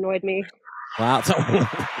y'all annoyed me. Wow.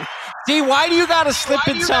 See, why do you got to slip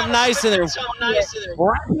in something nice in there?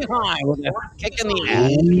 Right behind with a kick in the ass.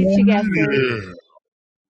 Get you guessing.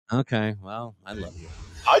 Okay, well, I love you.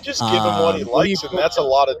 I just give him what he likes, and that's a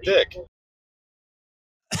lot of dick.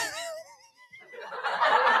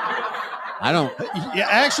 I don't. Yeah,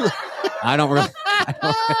 actually, I don't really.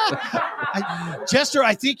 Jester,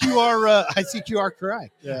 I think you are. I think you are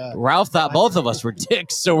correct. Ralph thought both of us were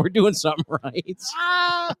dicks, so we're doing something right.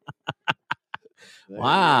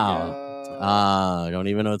 Wow. I don't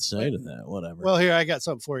even know what to say to that. Whatever. Well, here I got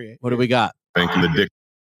something for you. What do we got? Spanking the dick.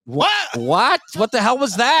 What? What the hell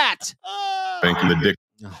was that? Spanking the dick.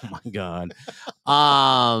 Oh my God.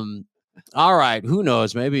 All right. Who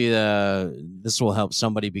knows? Maybe this will help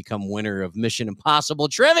somebody become winner of Mission Impossible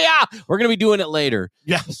trivia. We're going to be doing it later.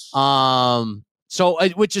 Yes. So,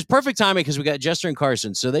 which is perfect timing because we got Jester and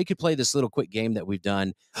Carson, so they could play this little quick game that we've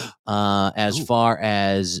done. As far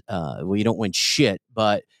as well, you don't win shit,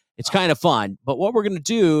 but it's kind of fun. But what we're going to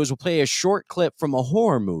do is we'll play a short clip from a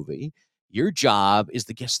horror movie. Your job is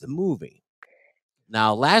to guess the movie.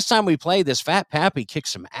 Now, last time we played this, Fat Pappy kicked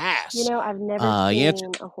some ass. You know, I've never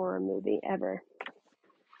seen a horror movie ever.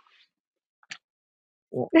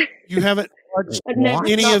 You haven't watched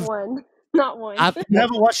any not of one. Not one. You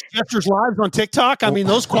haven't watched Jester's lives on TikTok? I mean,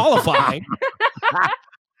 those qualify.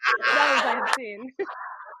 That I've seen.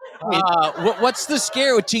 What's the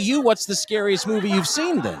scary to you? What's the scariest movie you've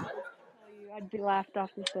seen then? I'd be laughed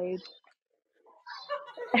off the stage.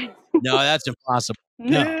 No, that's impossible.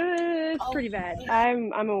 No. It's pretty bad.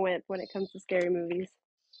 I'm a wimp when it comes to scary movies.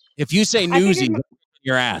 If you say Newsy,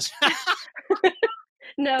 your ass.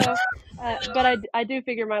 No, but I do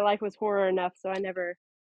figure my life was horror enough, so I never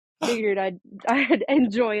figured I'd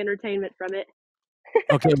enjoy entertainment from it.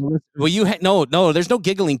 Okay, well, no, there's no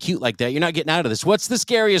giggling cute like that. You're not getting out of this. What's the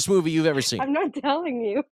scariest movie you've ever seen? I'm not telling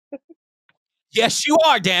you. Yes, you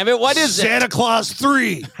are, damn it. What is Santa Claus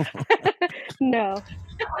 3? No.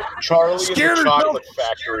 Charlie and the Chocolate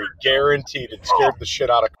Factory. Guaranteed it scared the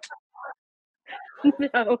shit out of.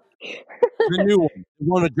 No. The new one. The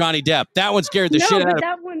one with Johnny Depp. That one scared the shit out of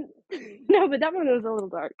that one. No, but that one was a little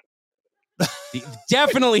dark.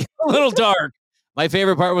 Definitely a little dark. My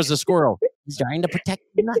favorite part was the squirrel. He's trying to protect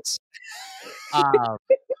the nuts. I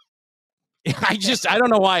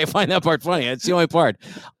don't know why I find that part funny. It's the only part.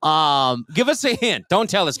 Give us a hint. Don't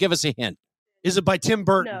tell us. Give us a hint. Is it by Tim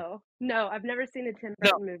Burton? No, I've never seen a Tim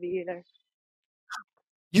Burton movie either.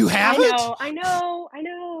 You haven't? I know.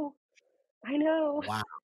 Wow.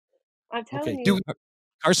 I'm telling you.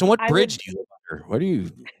 Carson, what bridge do you live under? What do you?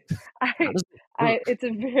 It's a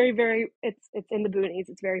very, very. It's in the boonies.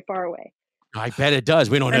 It's very far away. I bet it does.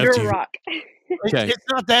 We don't Under have to. a rock. Okay. It's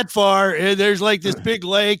not that far. There's like this big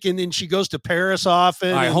lake, and then she goes to Paris often.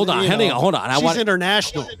 All right, hold on. She's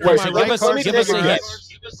international. Wait, Give let us me a take a hint. guess.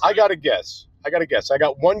 I got a guess. I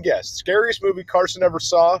got one guess. Scariest movie Carson ever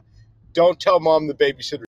saw. Don't tell mom the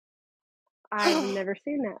babysitter. I've never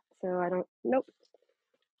seen that, so I don't. Nope.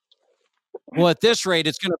 Well, at this rate,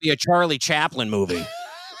 it's going to be a Charlie Chaplin movie.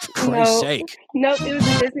 For Christ's sake. Nope, it was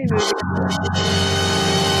a Disney movie.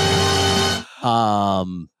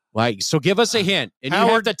 Right. So give us a hint, and you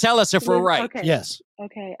have to tell us if we're right. Okay. Yes.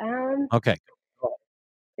 Okay. Okay.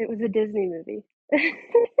 It was a Disney movie.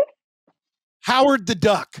 Howard the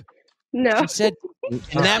Duck. No. She said,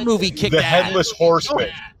 and that movie kicked The ass. Headless Horseman.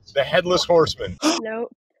 The Headless Horseman.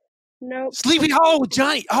 Nope. Sleepy Hollow with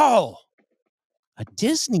Johnny. Oh. A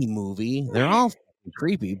Disney movie? They're all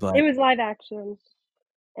creepy, but It was live action,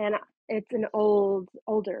 and it's an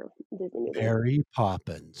older Disney movie. Mary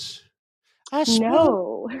Poppins.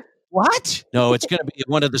 No. What? no, it's gonna be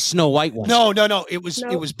one of the Snow White ones. No. It was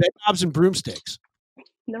Nope. bedknobs and broomsticks.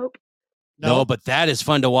 Nope. No, but that is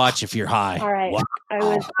fun to watch if you're high. All right. Wow.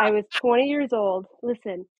 I was 20 years old.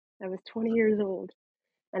 Listen, I was 20 years old,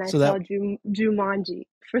 and I So saw that- Jumanji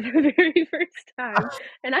for the very first time,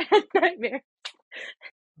 and I had nightmares.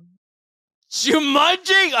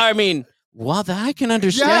 Jumanji? I mean, well, I can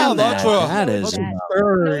understand that. That is. No,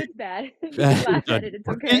 it's bad. You can laugh at it. It's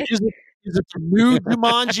okay. Is it the new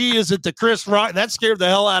Jumanji? Is it the Chris Rock? That scared the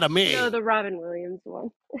hell out of me. No, the Robin Williams one.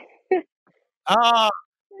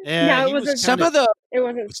 Yeah, No, he it wasn't. Some of the. It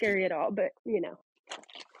wasn't scary at all, but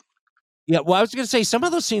Yeah, well, I was going to say some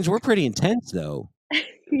of those scenes were pretty intense, though.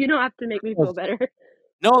 you don't have to make me feel better.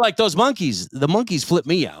 No, like those monkeys. The monkeys flip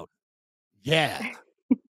me out. Yeah.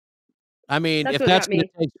 I mean, That's if what that's got going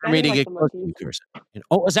to me. take for I me to didn't get like the close to you, monkeys. Kirsten.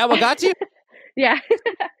 Oh, is that what got you? Yeah.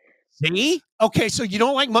 See? Okay, so you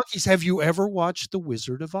don't like monkeys. Have you ever watched The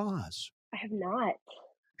Wizard of Oz? I have not.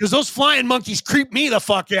 Because those flying monkeys creep me the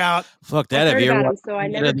fuck out. Fuck that. I Have heard you ever about them, watched so I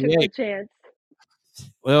Planet never of the took the Apes? chance.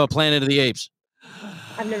 Well, Planet of the Apes.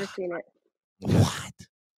 I've never seen it. What?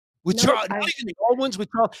 With No, Charles, not even the old ones with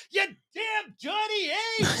Charles. You damn Johnny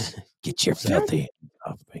Apes! Get your filthy hands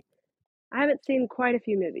off me. I haven't seen quite a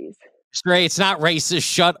few movies. Stray, it's not racist.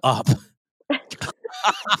 Shut up.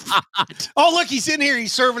 Oh, look, he's in here.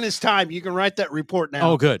 He's serving his time. You can write that report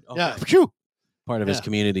now. Oh, good. Okay. Yeah. Phew. Part of his Yeah.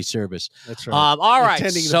 community service. That's right. All right.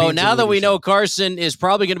 Attending the So Beans now and that we Wheaties know Carson is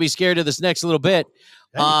probably going to be scared of this next little bit,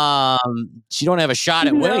 she don't have a shot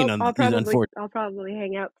at winning. I'll probably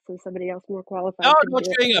hang out so somebody else more qualified. No, can don't do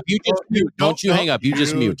you it. hang up. You just mute. Don't you hang up. You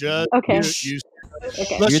just mute. Okay. Okay.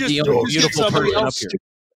 You're the only beautiful person up here.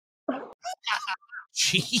 here.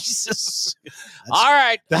 Jesus. All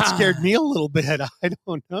right. That scared me a little bit. I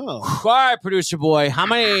don't know. All right, producer boy. How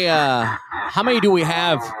many do we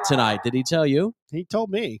have tonight? Did he tell you? He told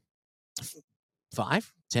me.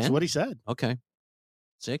 5? 10? That's what he said. Okay.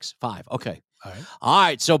 6? 5. Okay. All right. All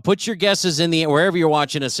right. So put your guesses in the wherever you're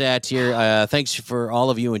watching us at here. Thanks for all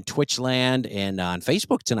of you in Twitch land and on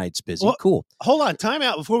Facebook tonight's busy. Well, cool. Hold on. Time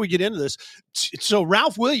out before we get into this. So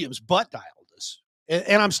Ralph Williams butt dialed us.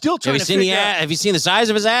 And I'm still trying Have you to seen figure out. have you seen the size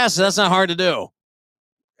of his ass? That's not hard to do.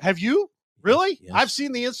 Have you? Really? Yes. I've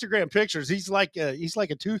seen the Instagram pictures. He's like a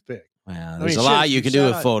toothpick. Well, I there's mean, a lot shit, you can do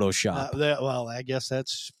with shout out. Photoshop. Well, I guess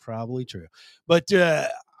that's probably true. But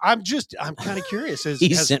I'm kind of curious.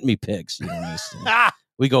 He sent me pics. You don't understand. Ah,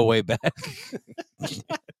 We go way back.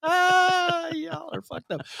 y'all are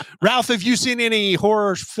fucked up. Ralph, have you seen any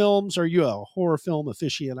horror films? Are you a horror film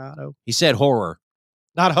aficionado? He said horror.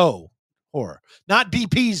 Not horror. Not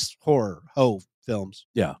BP's horror films.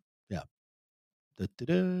 Yeah.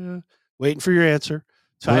 Da-da-da. Waiting for your answer.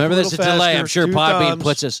 Type Remember, a there's a little delay. faster. I'm sure 2 Podbean thumbs.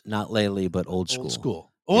 puts us not lately, but old school. Old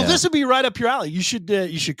school. Well, Yeah. this would be right up your alley. You should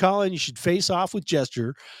call in. You should face off with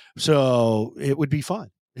Gesture. So it would be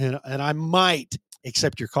fun. And I might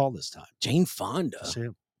accept your call this time. Jane Fonda. Say,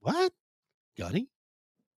 what? Gunny?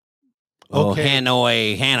 Oh, Okay.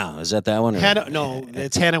 Hanoi Hannah. Is that one? Or? No,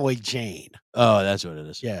 it's Hanoi Jane. Oh, that's what it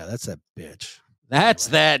is. Yeah, that's that bitch. That's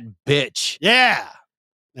that bitch. Yeah.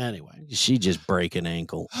 Anyway. She just break an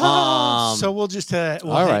ankle. So we'll just all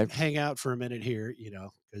right. hang out for a minute here,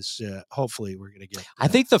 because hopefully we're going to get. I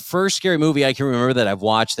think the first scary movie I can remember that I've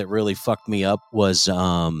watched that really fucked me up was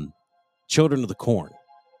Children of the Corn.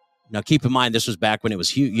 Now, keep in mind, this was back when it was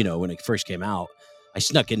huge, when it first came out. I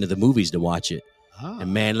snuck into the movies to watch it. Oh.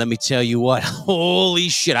 And man, let me tell you what, holy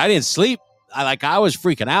shit, I didn't sleep. I was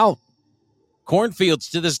freaking out. Cornfields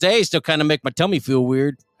to this day still kind of make my tummy feel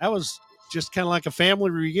weird. That was just kind of like a family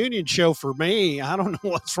reunion show for me. I don't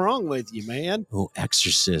know what's wrong with you, man. Oh,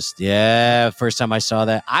 Exorcist. Yeah, first time I saw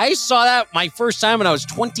that. I saw that my first time when I was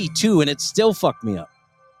 22, and it still fucked me up.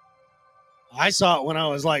 I saw it when I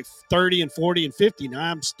was like 30 and 40 and 50. Now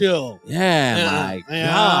I'm still. Yeah, my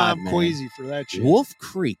God, I'm man. queasy for that shit. Wolf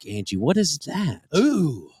Creek, Angie. What is that?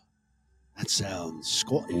 Ooh, that sounds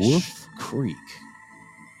Scottish. Wolf Creek.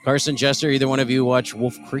 Carson, Jester, either one of you watch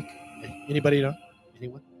Wolf Creek? Anybody know?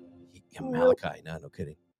 Anyone? Yeah, Malachi. No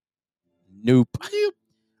kidding. Nope.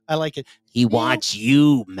 I like it. He wants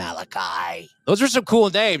you, Malachi. Those are some cool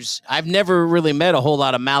names. I've never really met a whole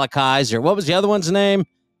lot of Malachis. Or what was the other one's name?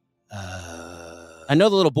 I know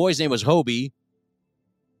the little boy's name was Hobie.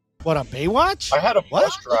 What, on Baywatch? I had a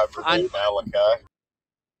bus driver named Malachi.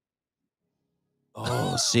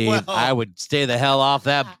 Oh, see, Well- I would stay the hell off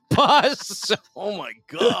that bus. Oh my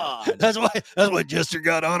God. That's why Jester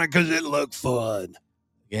got on it, because it looked fun.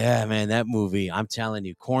 Yeah, man, that movie. I'm telling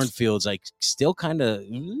you, cornfields, like, still kind of.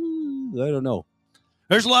 I don't know.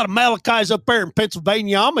 There's a lot of Malachis up there in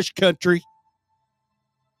Pennsylvania, Amish country.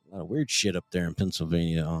 A lot of weird shit up there in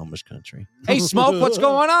Pennsylvania, Amish country. Hey, Smoke, what's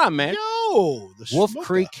going on, man? Yo, the Wolf smoker.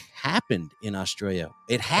 Creek happened in Australia.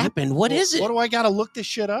 It happened. What is it? What do I got to look this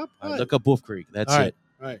shit up? All right, look up Wolf Creek. That's All it.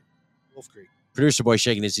 right. Wolf Creek. Producer boy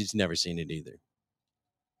shaking his. He's never seen it either.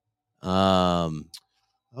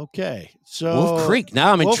 Okay, so Wolf Creek.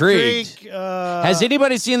 Now I'm Wolf intrigued. Creek, Has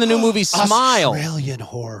anybody seen the new movie Smile? Australian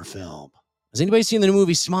horror film. Has anybody seen the new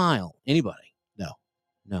movie Smile? Anybody?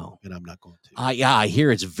 No. And I'm not going to. Yeah, I hear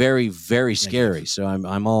it's very, very scary. So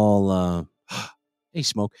I'm all. Hey,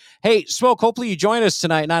 Smoke. Hey, Smoke. Hopefully you join us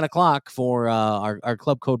tonight, 9:00 for our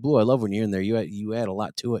Club Code Blue. I love when you're in there. You add a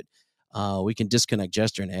lot to it. We can disconnect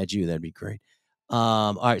Jester and add you. That'd be great.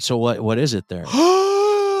 All right. So what is it there?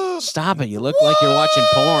 Stop it! You look like you're watching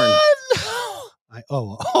porn.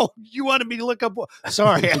 You wanted me to look up?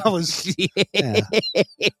 Sorry, I was. Yeah.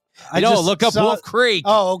 Look up Wolf Creek.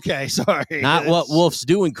 Oh, okay. Sorry. Not what Wolf's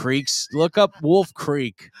doing, Creeks. Look up Wolf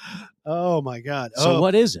Creek. Oh my God. So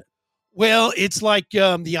what is it? Well, it's like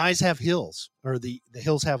the eyes have hills, or the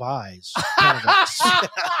hills have eyes. Kind of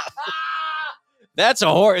That's a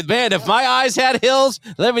horror, man. If my eyes had hills,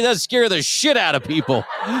 that'd scare the shit out of people.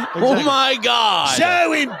 Exactly. Oh my God.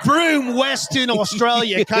 So in Broome, Western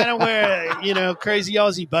Australia, kind of where, crazy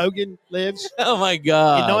Aussie Bogan lives. Oh my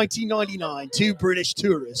God. In 1999, two British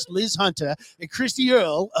tourists, Liz Hunter and Christy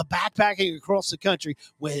Earle, are backpacking across the country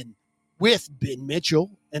with Ben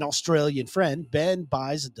Mitchell, an Australian friend. Ben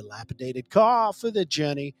buys a dilapidated car for the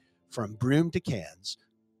journey from Broome to Cairns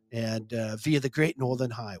and via the Great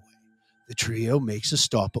Northern Highway. The trio makes a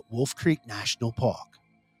stop at Wolf Creek National Park.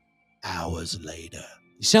 Hours later.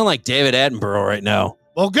 You sound like David Attenborough right now.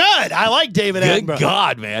 Well, good. I like David Attenborough. Good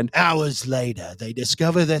God, man. Hours later, they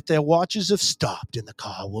discover that their watches have stopped and the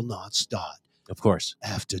car will not start. Of course.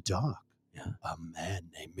 After dark, a man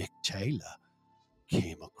named Mick Taylor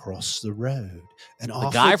came across the road and the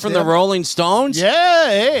guy from the Rolling Stones? Yeah,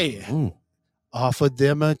 hey. Offered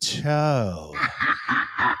them a tow.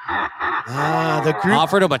 The group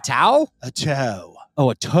offered him a towel? A tow. Oh,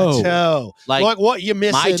 a toe. A toe. Like what you're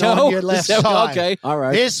missing my toe? On your left side. Okay, all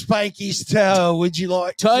right. Here's Spanky's toe. Would you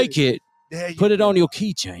like to take it? Put it on your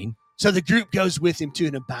keychain. So the group goes with him to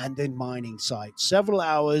an abandoned mining site several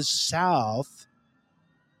hours south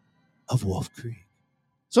of Wolf Creek.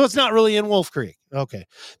 So it's not really in Wolf Creek. Okay.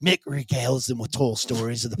 Mick regales them with tall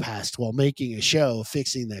stories of the past while making a show of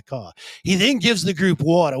fixing their car. He then gives the group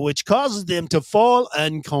water, which causes them to fall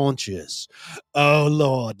unconscious. Oh,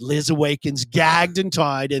 Lord. Liz awakens gagged and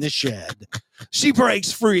tied in a shed. She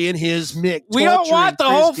breaks free and hears Mick We don't want the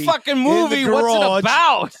whole Christy fucking movie. What's it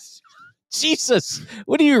about? Jesus.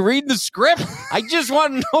 What are you reading the script? I just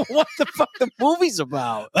want to know what the fuck the movie's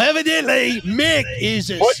about. Evidently, Mick is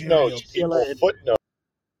a serial killer. Footnote.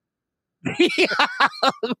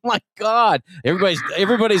 Oh my God.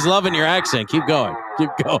 Everybody's loving your accent. Keep going.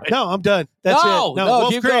 No, I'm done. That's it. No,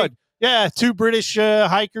 Wolf keep Creek. going. Yeah, two British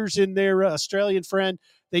hikers and their Australian friend.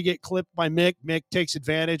 They get clipped by Mick. Mick takes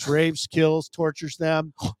advantage, rapes, kills, tortures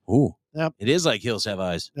them. Ooh. Yep. It is like Hills Have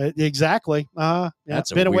Eyes. Exactly.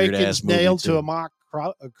 That's a Ben weird Awakens ass movie, nailed too. to a mock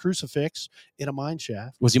crucifix in a mine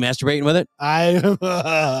shaft. Was he masturbating with it?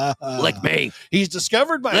 Lick me. He's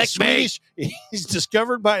discovered by He's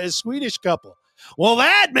discovered by a Swedish couple. Well,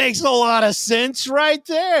 that makes a lot of sense right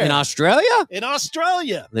there. In Australia? In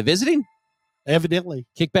Australia. They visiting? Evidently.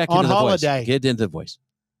 Kick back on into the holiday. voice. Get into the voice.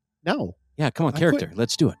 No. Yeah, come on, character.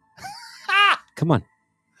 Let's do it. Come on.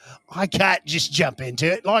 I can't just jump into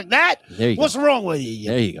it like that. There you What's go. wrong with you,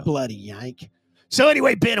 There you go. bloody yank? So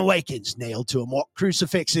anyway, Ben Awakens, nailed to a mock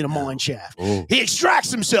crucifix in a mine shaft. Ooh. He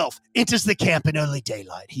extracts himself, enters the camp in early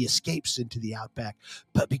daylight. He escapes into the outback,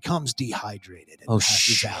 but becomes dehydrated and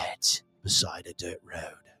passes out beside a dirt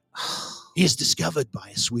road. He is discovered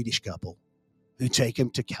by a Swedish couple who take him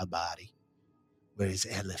to Kalbari, where he's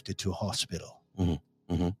airlifted to a hospital.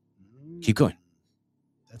 Mm-hmm. Mm-hmm. Keep going.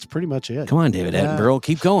 That's pretty much it. Come on, David Attenborough.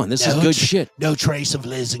 Keep going. This is good shit. No trace of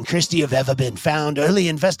Liz and Christy have ever been found. Early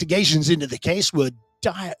investigations into the case were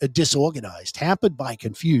disorganized, hampered by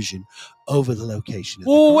confusion over the location of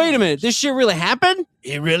the Well, wait a minute. This shit really happened?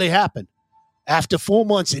 It really happened. After 4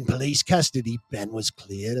 months in police custody, Ben was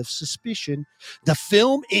cleared of suspicion. The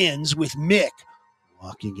film ends with Mick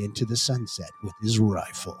walking into the sunset with his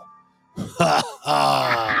rifle.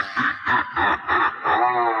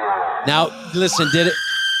 Now, listen,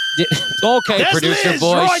 okay, That's producer Liz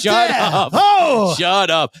boy, right shut there. up. Oh. Shut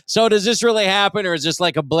up. So does this really happen, or is this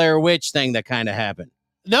like a Blair Witch thing that kind of happened?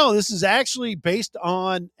 No, this is actually based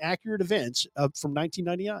on accurate events from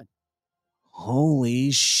 1999.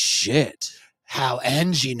 Holy shit. How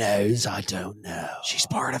Angie knows, I don't know. She's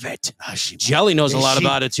part of it. Jelly knows a lot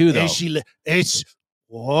about it too, though. It's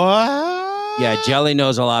what? Yeah, Jelly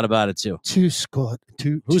knows a lot about it too. Who's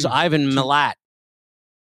Ivan Milat?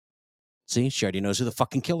 See, she already knows who the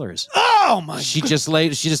fucking killer is. Oh my! She just threw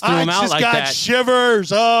him out like got that.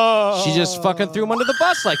 Shivers. Oh, She just fucking threw him under the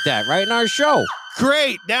bus like that, right in our show.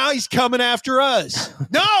 Great. Now he's coming after us.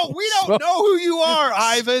 No, we don't know who you are,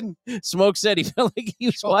 Ivan. Smoke said he felt like he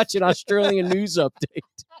was watching Australian news update.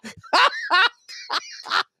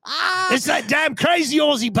 It's that damn crazy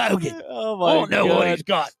Aussie bogan. Oh my god! Know what he's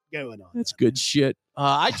got going on. That's good shit.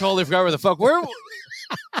 I totally forgot where the fuck. Where?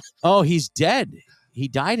 Oh, he's dead. He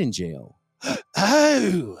died in jail.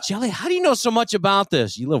 Oh, Jelly, how do you know so much about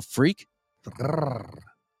this? You little freak.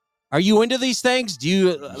 Are you into these things? Do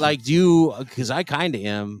you? Because I kind of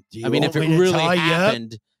am. I mean, if it really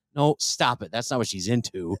happened, no, stop it. That's not what she's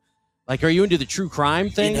into. Like, are you into the true crime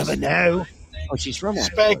things? You never know. Oh, she's from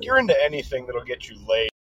Spank, you're into anything that'll get you laid.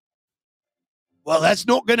 Well, that's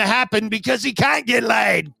not going to happen because he can't get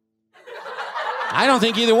laid. I don't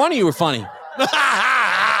think either one of you were funny.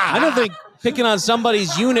 I don't think picking on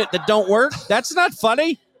somebody's unit that don't work, that's not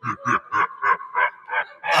funny.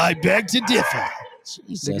 I beg to differ.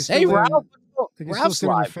 Jesus. Hey, Ralph. Ralph's in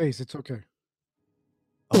my face. It's okay.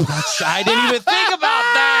 Oh, I didn't even think about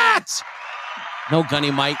that. No, Gunny,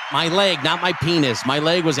 my leg, not my penis. My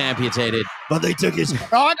leg was amputated. But they took his.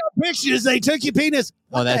 Oh, I got pictures. They took your penis.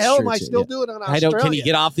 What the hell am I still doing on Australia? Can you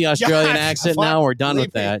get off the Australian accent now? We're done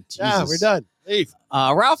with that. Yeah, we're done. Leave.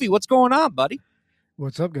 Ralphie, what's going on, buddy?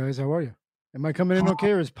 What's up, guys? How are you? Am I coming in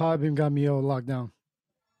okay, or is Podbeam got me all locked down?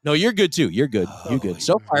 No, you're good too. You're good. You're good.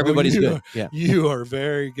 So far, everybody's good. Yeah, you are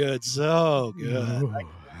very good. So good. Ooh,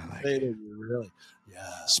 Really. Yeah.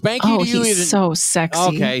 Spanky, do you even? So sexy.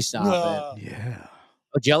 Okay, stop it. Yeah.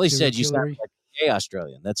 Oh, Jelly said you sound like a gay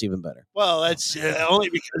Australian. That's even better. Well, that's only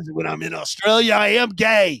because when I'm in Australia, I am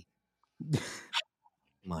gay.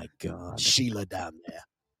 My God, Sheila down there.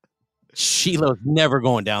 Sheila's never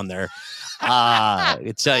going down there. I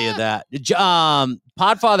can tell you that.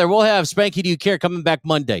 Podfather, we'll have Spanky Do You Care coming back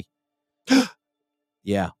Monday.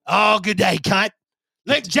 Yeah. Oh, good day, cunt.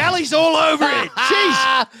 Look, Jelly's all over it.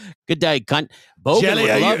 Jeez. Good day, cunt. Bogan Jelly,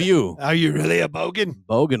 would love you. Are you really a Bogan?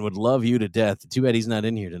 Bogan would love you to death. Too bad he's not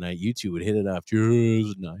in here tonight. You two would hit it off.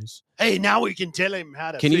 Just nice. Hey, now we can tell him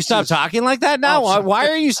how to. Can you stop talking like that now? Why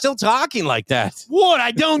are you still talking like that? What? I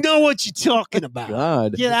don't know what you're talking about.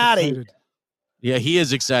 God. Get out of here. Yeah, he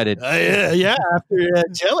is excited. Yeah, after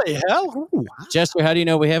Jelly, hell. Jester, how do you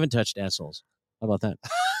know we haven't touched assholes? How about that?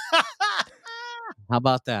 How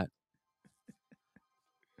about that?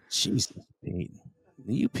 Jesus, Pete.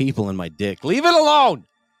 You people in my dick. Leave it alone.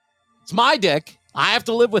 It's my dick. I have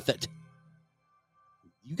to live with it.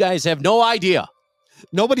 You guys have no idea.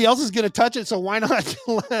 Nobody else is going to touch it, so why not?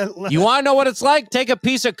 You want to know what it's like? Take a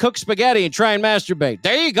piece of cooked spaghetti and try and masturbate.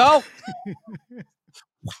 There you go.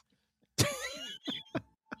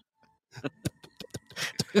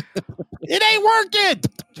 It ain't working.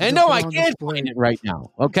 And no, I can't find it right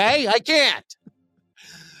now. Okay? I can't.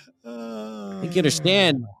 I can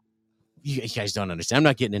understand. You guys don't understand. I'm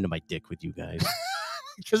not getting into my dick with you guys.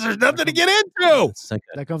 Because there's nothing to get into. Like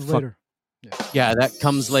that comes later. Yeah, that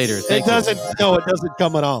comes later. It doesn't. No, it doesn't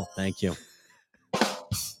come at all. Thank you.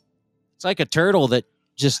 It's like a turtle that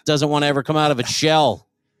just doesn't want to ever come out of its shell.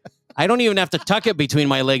 I don't even have to tuck it between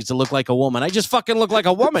my legs to look like a woman. I just fucking look like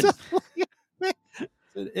a woman.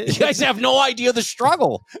 You guys have no idea the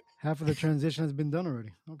struggle. Half of the transition has been done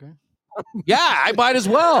already. Okay. Yeah, I might as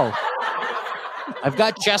well. I've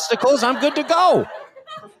got chesticles. I'm good to go.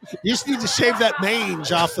 You just need to shave that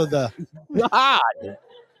mange off of the. God.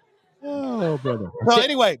 Oh, brother. So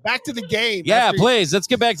anyway, back to the game. Yeah, please. Let's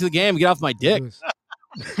get back to the game. Get off my dick.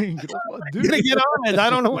 You're gonna get on it. I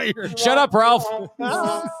don't know what you're. Shut up, Ralph.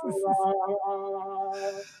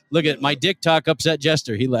 Look at my dick talk upset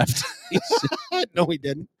Jester. He left. No, he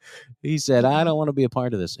didn't. He said, I don't want to be a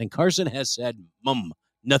part of this. And Carson has said,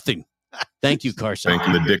 nothing. Thank you, Carson. Thank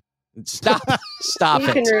you, the dick. Stop You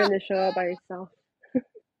it. can ruin the show all by yourself.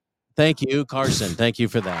 Thank you, Carson. Thank you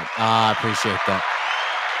for that. I appreciate that.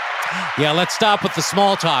 Yeah, let's stop with the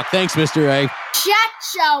small talk. Thanks, Mr. A. Shut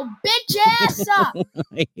your bitch ass up.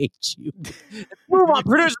 I hate you. Let's move on.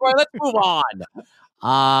 Producer Boy, let's move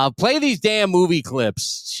on. Play these damn movie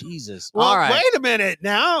clips. Jesus. Well, all right. wait a minute.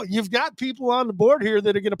 Now you've got people on the board here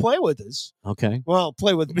that are going to play with us. Okay. Well,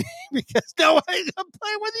 play with me because nobody's going to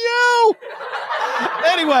play with you.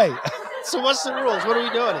 Anyway, so what's the rules? What are we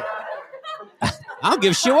doing here? I don't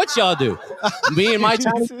give a shit what y'all do. Me and my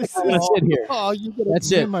tiny dick are gonna sit here. Oh, you gonna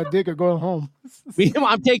That's me it. and my dick are going home.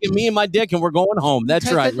 I'm taking me and my dick and we're going home.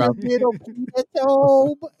 That's right, Ralph.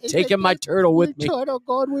 Taking my turtle with me. Turtle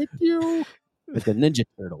going with you. With the Ninja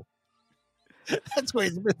Turtle. That's where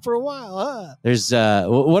it's been for a while, huh? There's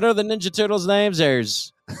what are the Ninja Turtles' names?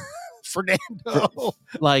 There's Fernando.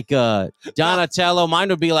 like Donatello. Mine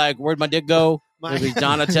would be like, where'd my dick go? It'd be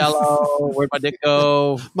Donatello. Where'd my dick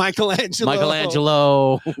go?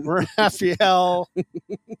 Michelangelo. Raphael.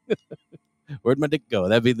 Where'd my dick go?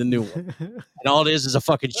 That'd be the new one. And all it is a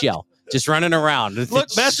fucking shell. Just running around. Look,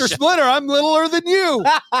 Master Splinter, I'm littler than you.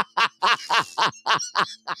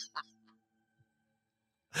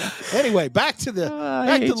 Anyway, back to the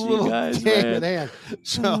little game at hand.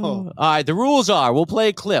 So, all right, the rules are we'll play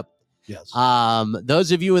a clip. Yes.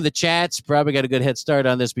 Those of you in the chats probably got a good head start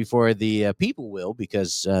on this before the people will,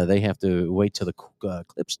 because they have to wait till the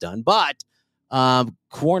clip's done. But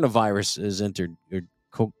coronavirus is entered, or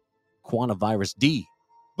coronavirus D.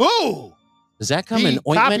 Boo! Does that come in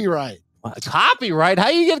ointment? Copyright. Copyright? How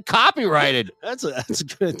you get copyrighted? That's a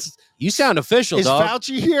good. You sound official, Is dog.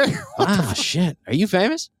 Fauci here? Ah, shit. Are you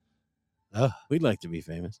famous? We'd like to be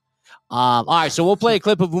famous. All right, so we'll play a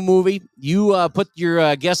clip of a movie. You put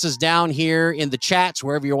your guesses down here in the chats,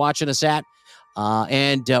 wherever you're watching us at,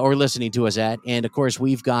 and or listening to us at. And, of course,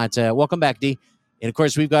 we've got welcome back, D. And, of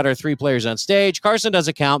course, we've got our 3 players on stage. Carson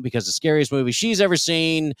doesn't count because the scariest movie she's ever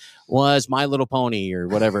seen was My Little Pony or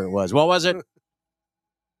whatever it was. What was it?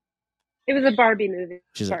 It was a Barbie movie.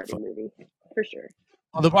 She's Barbie movie, for sure.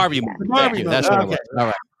 The Barbie movie. Thank you. That's what it was. All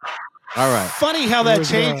right. All right. Funny how that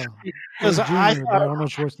changed. Because I Junior thought by Arnold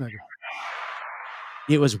Schwarzenegger.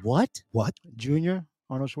 It was what? What? Junior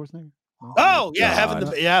Arnold Schwarzenegger. No? Oh yeah,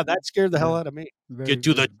 God. that scared the hell out of me. Get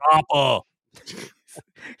to the chopper.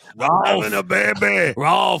 Ralph, a baby.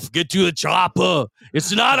 Ralph, get to the chopper.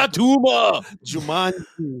 It's not a tumor.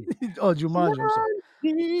 Jumanji. Oh, Jumanji. I'm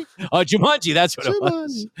sorry. Jumanji, that's what it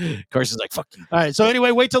was. Carson's like, fuck you. All right. So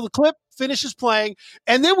anyway, wait till the clip finishes playing,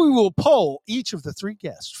 and then we will poll each of the 3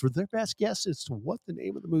 guests for their best guess as to what the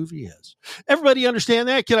name of the movie is. Everybody understand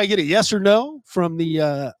that? Can I get a yes or no from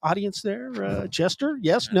the audience there? Jester?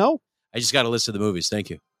 Yes, no? I just got a list of the movies. Thank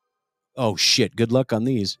you. Oh, shit. Good luck on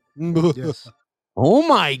these. Yes. Oh,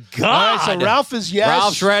 my God. All right, so Ralph is yes.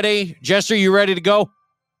 Ralph's ready. Jester, you ready to go?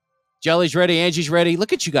 Jelly's ready. Angie's ready.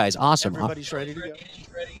 Look at you guys. Awesome. Everybody's ready to go.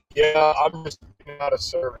 Yeah, I'm just out of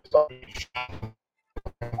service.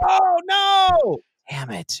 Oh, no.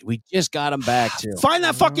 Damn it. We just got him back, too. Find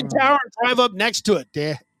that fucking tower and drive up next to it,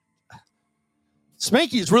 Dad.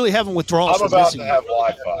 Spanky is really having withdrawals. I'm about to have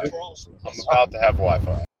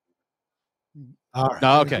Wi-Fi. All right.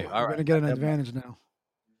 Okay. All We're right. gonna get an advantage now.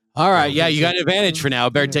 All right. Yeah, you got an advantage for now.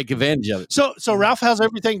 Better take advantage of it. So Ralph, how's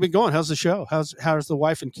everything been going? How's the show? How's the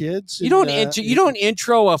wife and kids? You don't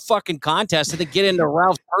intro a fucking contest and then get into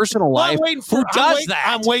Ralph's personal life. Who does that?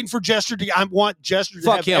 I'm waiting for Jester to. I want Jester to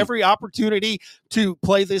Fuck have him. every opportunity to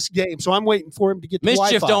play this game. So I'm waiting for him to get the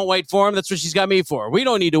Mischief Wi-Fi. don't wait for him. That's what she's got me for. We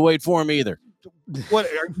don't need to wait for him either. What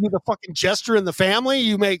are you, the fucking Jester in the family?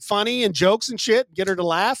 You make funny and jokes and shit, get her to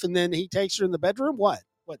laugh, and then he takes her in the bedroom. What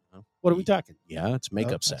are we talking? Yeah, it's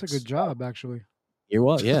makeup That's sex. a good job, actually. You're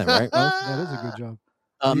well, yeah, right. Well, That is a good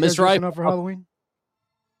job. Miss Wright. Up for Halloween?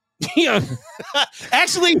 Yeah,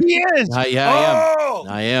 Actually, he is. yeah,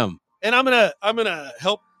 I am. And I'm gonna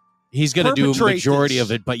help. He's gonna do a perpetrate majority this.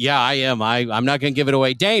 of it, but yeah, I am. I'm not gonna give it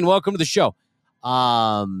away. Dane, welcome to the show.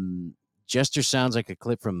 Jester sounds like a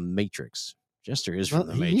clip from Matrix. Jester is from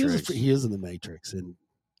the Matrix. He is in the Matrix, and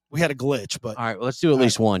we had a glitch. But All right, well, let's do at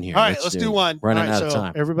least one here. all right, let's do one. Running All right, out of so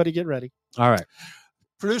time. Everybody, get ready. All right.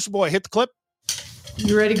 Producer boy, hit the clip.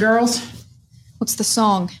 You ready, girls? What's the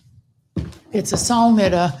song? It's a song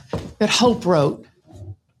that Hope wrote.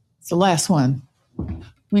 It's the last one.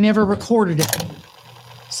 We never recorded it.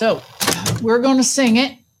 So we're going to sing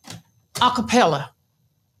it a cappella.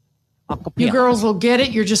 You girls will get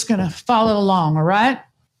it. You're just going to follow along, all right?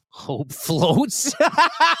 Hope floats.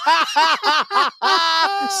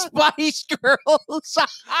 Spice Girls.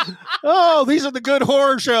 Oh, these are the good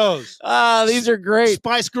horror shows. These are great.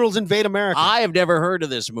 Spice Girls Invade America. I have never heard of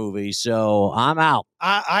this movie, so I'm out.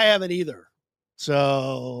 I haven't either.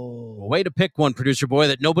 So Way to pick one, producer boy,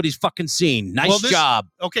 that nobody's fucking seen. Nice Well, this- job.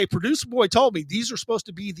 Okay, producer boy told me these are supposed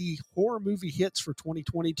to be the horror movie hits for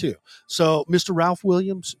 2022. So, Mr. Ralph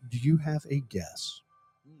Williams, do you have a guess?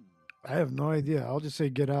 I have no idea. I'll just say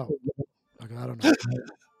Get Out. Like, I don't know.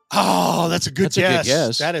 Oh, that's a good That's a good guess.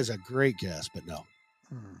 guess. That is a great guess, but no.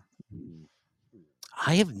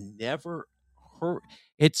 I have never heard.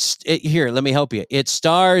 Here, let me help you. It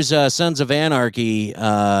stars Sons of Anarchy,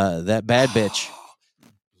 that bad bitch.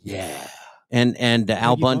 Yeah. And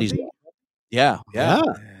Al Peggy Bundy's. Bundy? Yeah.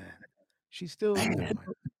 She's still. Never mind.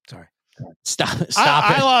 Sorry. Stop it.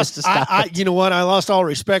 I lost. Stop it. You know what? I lost all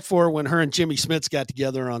respect for her when her and Jimmy Smits got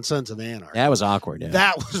together on Sons of Anarchy. That was awkward. Yeah.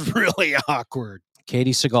 That was really awkward.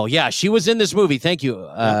 Katie Seagal. Yeah, she was in this movie. Thank you.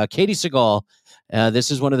 Katie Seagal.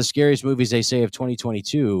 This is one of the scariest movies they say of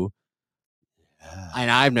 2022.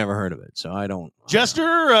 And I've never heard of it, so I don't.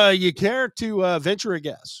 Jester, you care to venture a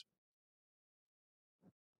guess?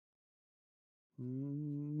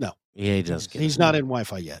 No. Yeah, he does. He's not in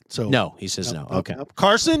Wi-Fi yet. So no, he says no. Okay.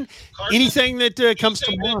 Carson, anything that comes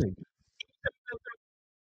to mind?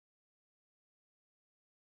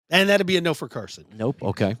 And that'd be a no for Carson. Nope.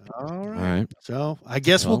 Okay. All right. All right. So I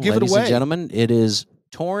guess we'll give it ladies away. and gentlemen, it is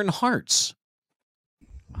Torn Hearts.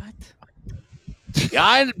 What? Yeah,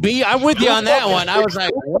 I'm with you on that one. I was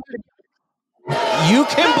like, what? You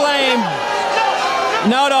can blame.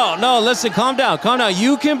 No. Listen, calm down.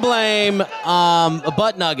 You can blame a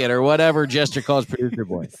butt nugget or whatever Jester calls producer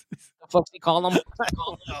boy. The fuck's he call them?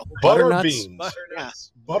 Butterbeans.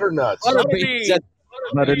 Butternuts. Butterbeans.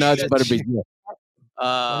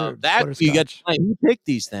 That you get. He picked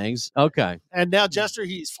these things. Okay. And now Jester,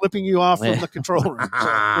 he's flipping you off from the control room. So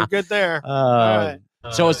we're good there. All right.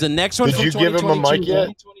 So is the next one? Did you give him a mic yet?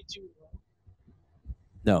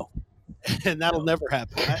 No. And that'll never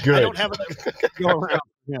happen. Good. I don't have enough to go around.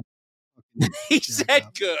 Yeah. He said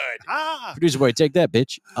good. Producer boy, take that,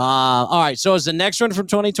 bitch. All right. So is the next one from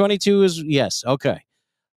 2022 is yes. Okay.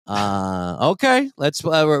 Okay. Let's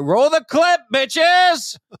roll the clip,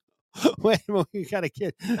 bitches. Wait, we got a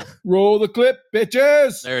kid. Roll the clip,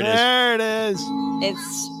 bitches. There it is. There it is.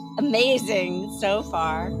 It's amazing so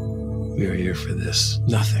far. We are here for this.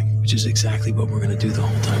 Nothing, which is exactly what we're going to do the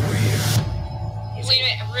whole time we're here. Wait a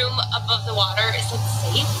minute, a room above the water, is it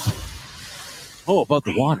safe? Oh, above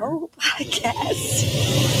the water. Oh, I guess.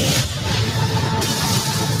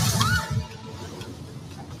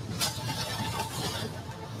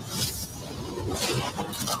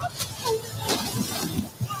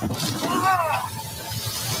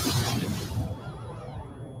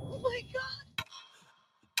 Oh my God.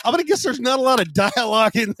 I'm going to guess there's not a lot of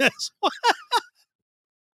dialogue in this one.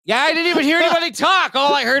 Yeah, I didn't even hear anybody talk.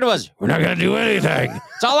 All I heard was, we're not going to do anything.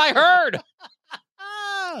 That's all I heard.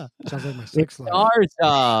 Sounds like my sex life.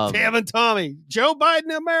 Tam and Tommy. Joe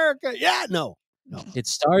Biden, America. Yeah, no. It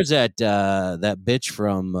stars that bitch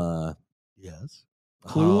from yes,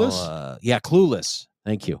 Clueless. Yeah, Clueless.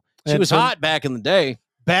 Thank you. She And was from hot back in the day.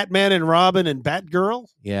 Batman and Robin and Batgirl.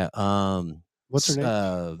 Yeah. What's her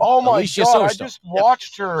name? Oh my Alicia God! Silverstone.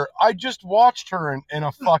 I just watched her in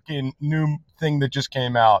a fucking new thing that just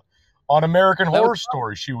came out on American Horror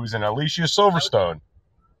Story. She was in Alicia Silverstone.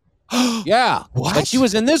 Yeah, but she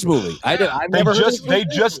was in this movie. They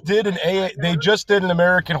just did an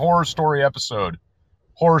American Horror Story episode,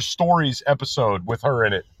 Horror Stories episode with her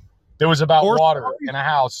in it. There was about water in a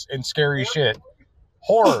house and scary shit.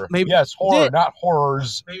 Horror, yes, horror, not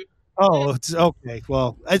horrors. Oh, it's okay.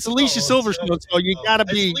 Well, it's Alicia Silverstone, so you gotta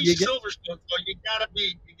be.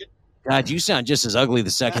 God, you sound just as ugly the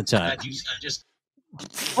second time.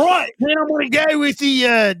 Right, then I'm gonna go with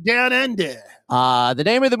the down under. The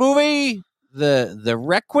name of the movie, the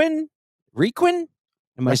Requiem.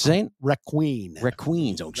 Am I saying Requiem?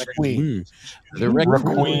 Requiem. Oh, Requiem. The Requiem.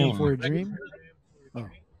 Requiem for a Dream. Oh,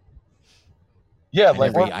 Yeah,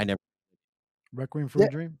 I never. Requiem for a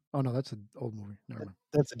Dream. Oh no, that's an old movie. Never mind.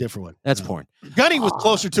 That's a different one. That's porn. Gunny was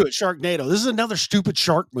closer to it. Sharknado. This is another stupid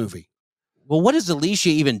shark movie. Well, what has Alicia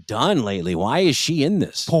even done lately? Why is she in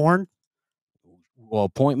this? Porn. Well,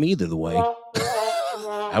 point me to the way.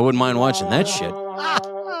 I wouldn't mind watching that shit.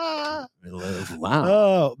 Wow.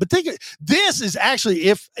 Oh, but this is actually,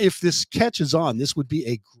 if this catches on, this would be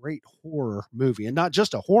a great horror movie, and not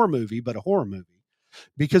just a horror movie, but a horror movie,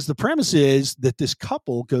 because the premise is that this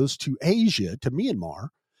couple goes to Asia, to Myanmar,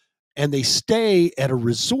 and they stay at a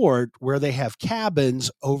resort where they have cabins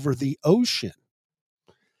over the ocean.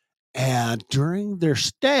 And during their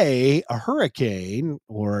stay, a hurricane,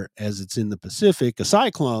 or as it's in the Pacific, a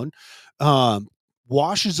cyclone,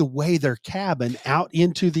 washes away their cabin out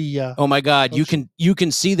into the. Oh my God! ocean. You can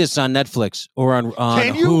see this on Netflix or on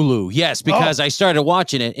Hulu. Yes, because I started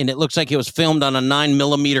watching it and it looks like it was filmed on a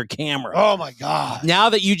 9mm camera. Oh my God! Now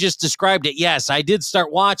that you just described it, yes, I did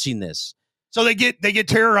start watching this. So they get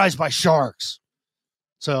terrorized by sharks.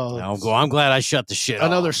 So I'm glad I shut the shit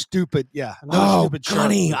another off. Stupid, yeah. Stupid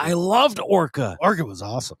Gunny, I loved Orca. Orca was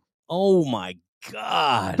awesome. Oh my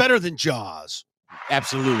God! Better than Jaws.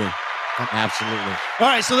 Absolutely. All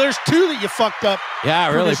right, so there's two that you fucked up.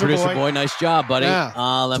 Yeah, really, producer boy. Nice job, buddy. Yeah.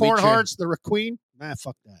 Let Torn me Hearts, the Requiem.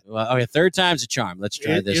 Fuck that. Well, okay, third time's a charm. Let's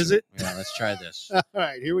try this. Is one. it? Yeah, let's try this. All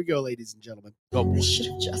right, here we go, ladies and gentlemen. Go. I should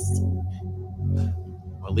have just.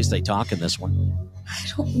 Well, at least they talk in this one. I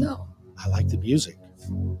don't know. I like the music.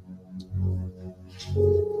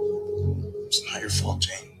 It's not your fault,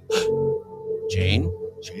 Jane.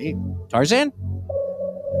 Jane? Tarzan?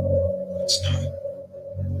 It's not.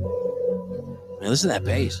 Man, listen to that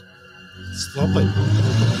bass. It's lovely.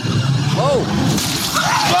 Whoa!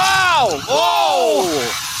 Wow!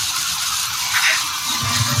 Whoa!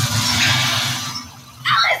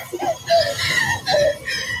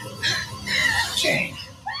 Jane.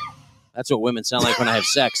 That's what women sound like when I have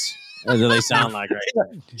sex. That's what they sound like, right?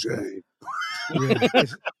 Jane. Yeah,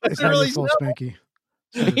 it's not really your fault, Spanky.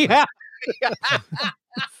 Yeah.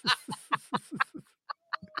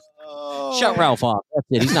 Shut Ralph off. That's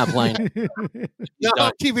it. He's not playing. No,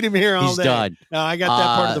 I'm keeping him here all He's day. done. No, I got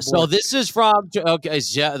that part of the So board. this is from okay.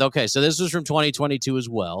 So this was from 2022 as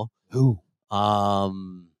well. Who?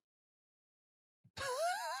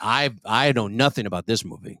 I know nothing about this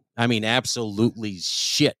movie. I mean, absolutely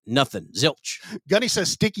shit. Nothing. Zilch. Gunny says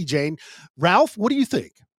Sticky Jane. Ralph, what do you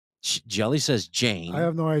think? Jelly says Jane. I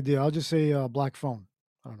have no idea. I'll just say Black Phone.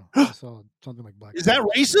 I don't know. I saw something like Black. Is that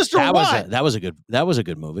racist or that what? Was a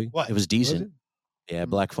good movie. What? It was decent. Yeah,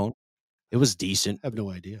 Black Phone. It was decent. I have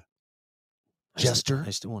no idea. Jester.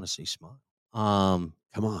 I still want to see Smile. Come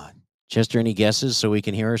on. Chester, any guesses so we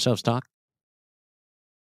can hear ourselves talk?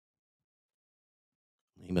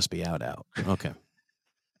 He must be out. Okay.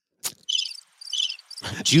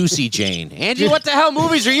 Juicy Jane. Angie, what the hell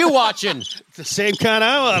movies are you watching? It's the same kind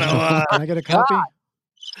I want to watch. Can I get a copy?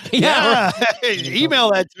 Yeah. Email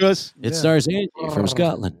that to us. It stars Angie from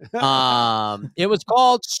Scotland. It was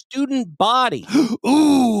called Student Body.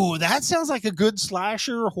 Ooh, that sounds like a good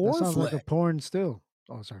slasher That horror sounds flick. like a porn still.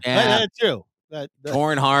 Oh, sorry. Yeah. That too. That.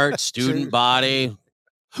 Torn Heart, Student Body.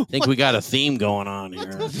 I think we got a theme going on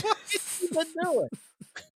here.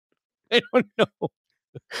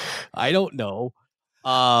 I don't know.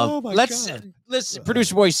 Oh my let's God.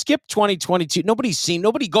 producer boy, skip 2022.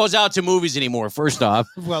 Nobody goes out to movies anymore. First off,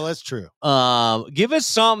 Well, that's true. give us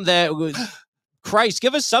something that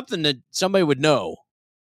give us something that somebody would know.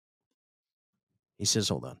 He says,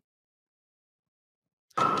 hold on.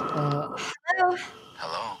 Uh, Hello.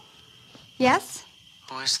 Hello. Yes?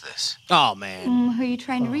 Who is this? Oh man. Who are you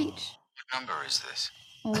trying to reach? What number is this?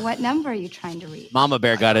 What number are you trying to reach? Mama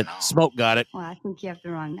Bear got it. Smoke got it. Well, I think you have the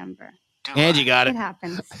wrong number. Angie got It it.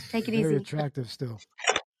 happens. Take it very easy. attractive still.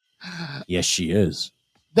 Yes, she is.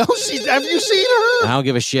 No, have you seen her? I don't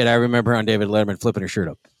give a shit. I remember her on David Letterman flipping her shirt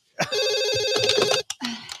up.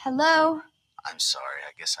 Hello. I'm sorry.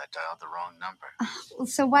 I guess I dialed the wrong number.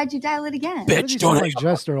 So why'd you dial it again? Why did he sound like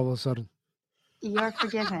Jester all of a sudden? You're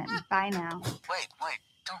forgiven. Bye now. Wait.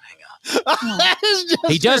 Don't hang up. That is just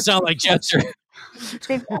He does sound like Jester.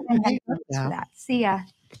 They've got an for that. See ya.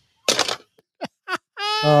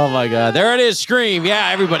 Oh my God. There it is. Scream. Yeah,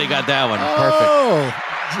 everybody got that one. Perfect.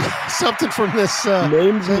 Oh, something from this.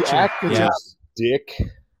 Name the picture. actress, Yeah. Dick.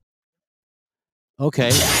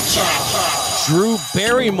 Okay. Drew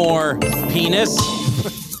Barrymore, penis.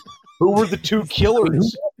 Who were the two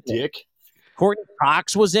killers, Dick? Courtney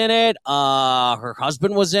Cox was in it. Her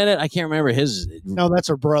husband was in it. I can't remember his. No, that's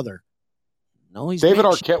her brother. No, he's David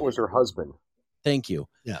Mitch. Arquette was her husband. Thank you.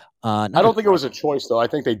 Yeah. I don't think it was a choice, though. I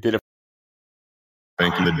think they did it.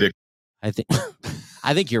 Thanking the dick.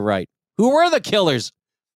 I think you're right. Who were the killers?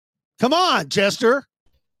 Come on, Jester.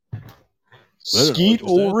 Skeet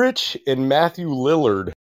Ulrich and Matthew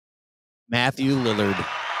Lillard. Matthew Lillard.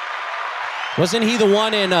 Wasn't he the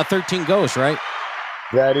one in 13 Ghosts, right?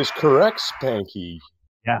 That is correct, Spanky.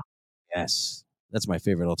 Yeah. Yes. That's my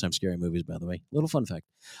favorite all-time scary movies, by the way. Little fun fact.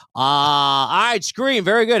 All right, Scream.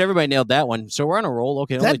 Very good. Everybody nailed that one. So we're on a roll.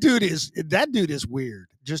 Okay. That dude is weird.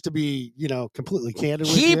 Just to be, completely candid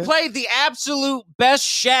with He you. played the absolute best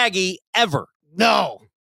Shaggy ever. No.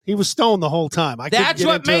 He was stoned the whole time. That's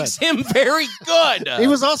what makes him very good. He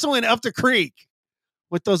was also in Up the Creek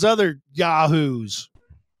with those other yahoos.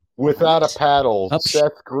 Without a Paddle.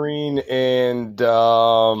 Seth Green and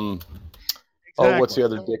what's the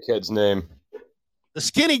other dickhead's name? The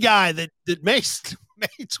skinny guy that mates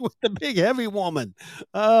with the big heavy woman.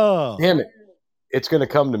 Oh. Damn it. It's going to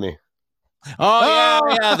come to me.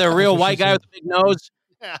 Oh, yeah. The real white guy with the big nose.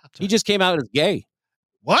 Yeah. He just came out as gay.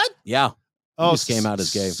 What? Yeah. He Oh, just came out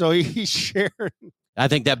as gay. So he shared. I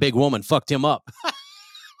think that big woman fucked him up.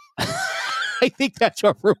 I think that's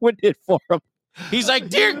what ruined it for him. He's like,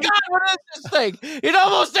 dear God, what is this thing? It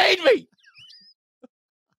almost ate me.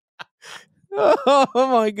 Oh,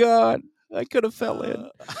 my God. I could have fell in.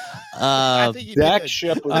 Dax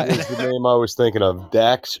Shepard was the name I was thinking of.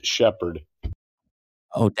 Dax Shepard.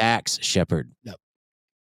 Oh, Dax Shepard. Yep.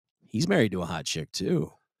 He's married to a hot chick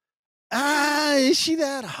too. Is she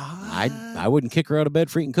that hot? I wouldn't kick her out of bed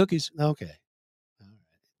for eating cookies. Okay. All right.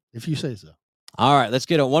 If you say so. All right, let's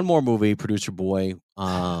get one more movie, producer boy.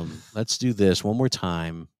 Let's do this one more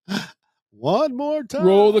time. One more time.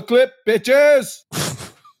 Roll the clip, bitches.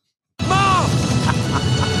 Mom!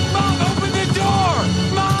 Mom, open the door!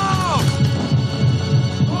 Mom!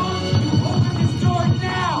 Open this door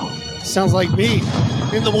now! Sounds like me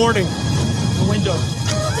in the morning. The window.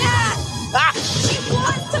 Dad! She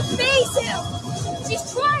wants to face him!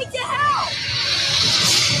 She's trying to help!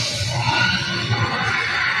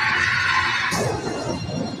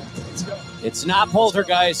 It's not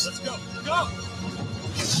Poltergeist. Let's go. Go!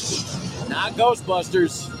 Not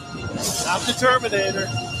Ghostbusters. Not the Terminator.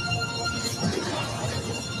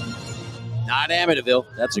 Not Amityville.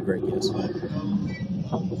 That's a great guess.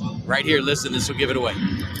 Right here, listen, this will give it away.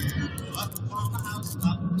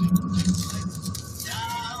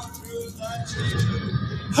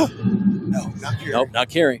 No, not Carrie. Nope, not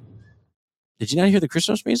Carrie. Did you not hear the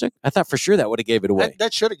Christmas music? I thought for sure that would have gave it away.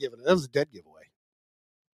 That should have given it. That was a dead giveaway.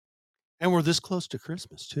 And we're this close to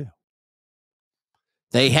Christmas too.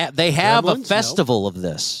 They have a Gremlins? festival of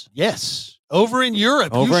this. Yes, over in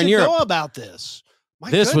Europe. Over you in should Europe. know about this.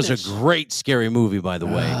 My This was goodness. a great scary movie, by the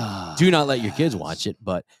way. Do not let your kids watch it,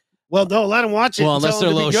 but Well, no, let them watch it. well, and unless tell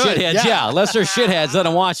they're them to little be good. shitheads, yeah. Unless they're shitheads, let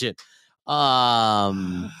them watch it.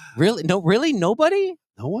 Really, nobody.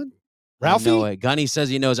 No one. Ralphie. Ralphie? Gunny says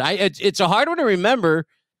he knows. It's a hard one to remember.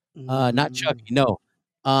 Not Chucky. No.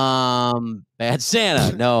 Bad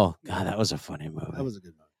Santa. No. God, that was a funny movie. That was a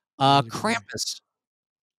good movie. Krampus.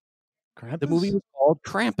 Krampus? The movie was called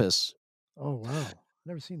Krampus. Oh wow,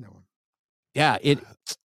 never seen that one. Yeah,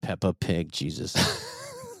 Peppa Pig. Jesus,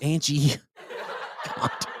 Angie.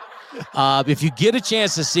 God. If you get a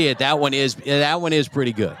chance to see it, that one is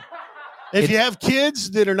pretty good. If you have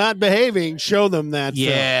kids that are not behaving, show them that.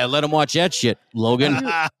 Yeah, let them watch that shit, Logan.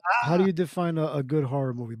 How do you define a good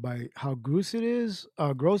horror movie? By how gross it is?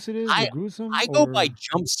 Or gruesome? I go by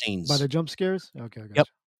jump scenes. By the jump scares? Okay, I got Yep.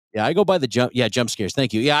 Yeah, I go by the jump scares.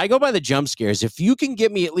 Thank you. Yeah, I go by the jump scares. If you can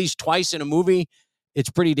get me at least twice in a movie, it's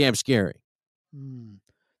pretty damn scary.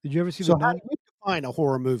 Did you ever see So the how Nun? do you define a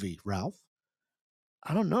horror movie, Ralph?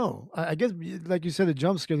 I don't know. I guess, like you said, the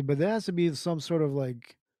jump scares, but there has to be some sort of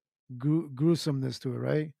like gruesomeness to it,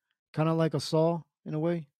 right? Kind of like a Saw in a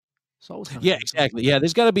way. Saw was kind of Yeah, exactly. Yeah,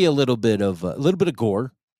 there's got to be a little bit of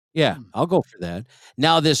gore. Yeah, I'll go for that.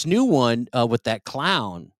 Now this new one with that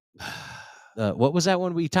clown. What was that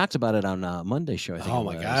one? We talked about it on Monday show. I think. Oh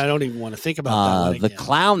my god, I don't even want to think about that one the again.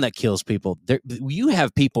 clown that kills people. You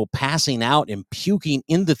have people passing out and puking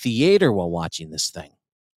in the theater while watching this thing.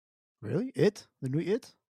 Really? It? The new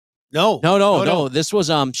It? No. This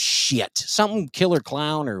was shit. Something killer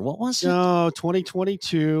clown or what was it? No,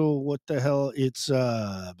 2022. What the hell? It's The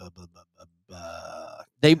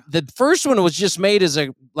first one was just made as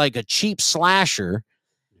a cheap slasher.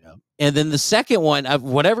 Yep. And then the second one, for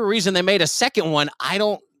whatever reason they made a second one. I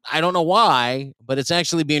don't know why, but it's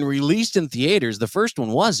actually being released in theaters. The first one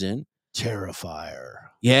wasn't. Terrifier.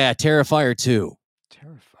 Yeah, Terrifier 2.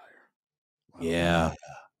 Terrifier. Yeah.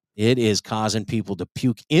 It is causing people to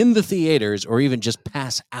puke in the theaters or even just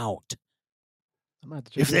pass out. I'm gonna have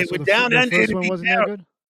to check If it they out. So were the down first under, one it'd be wasn't down. that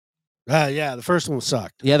good? Yeah, the first one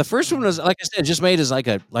sucked. Yeah, the first one was, like I said, just made as like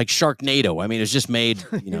Sharknado. I mean, it's just made,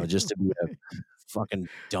 just to be a fucking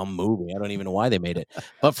dumb movie. I don't even know why they made it.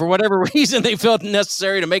 But for whatever reason, they felt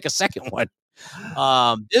necessary to make a second one.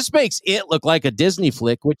 This makes it look like a Disney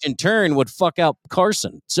flick, which in turn would fuck out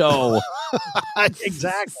Carson. So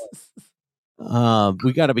exactly.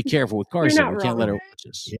 We got to be careful with Carson. not We can't wrong. let her watch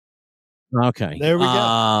this. Okay. There we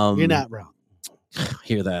go. You're not wrong.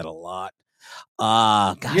 Hear that a lot.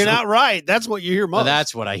 Gosh, You're not right. That's what you hear most.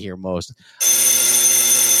 That's what I hear most.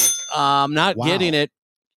 I'm not getting it.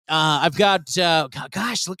 I've got,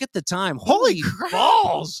 gosh, look at the time. Holy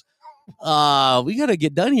balls. We got to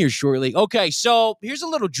get done here shortly. Okay, so here's a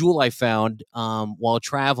little jewel I found while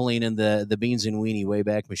traveling in the Beans and Weenie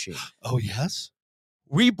Wayback Machine. Oh, yes?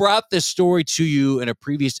 We brought this story to you in a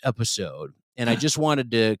previous episode, and I just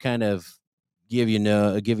wanted to kind of give you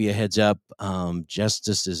a heads up.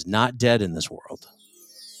 Justice is not dead in this world.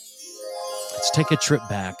 Let's take a trip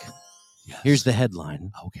back. Yes. Here's the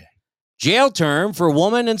headline. Okay. Jail term for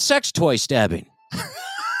woman and sex toy stabbing.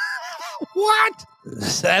 What?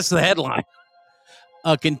 That's the headline.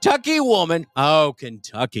 A Kentucky woman. Oh,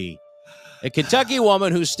 Kentucky. A Kentucky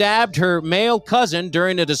woman who stabbed her male cousin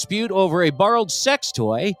during a dispute over a borrowed sex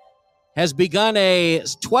toy has begun a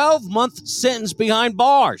 12-month sentence behind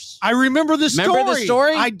bars. I remember the story. Remember the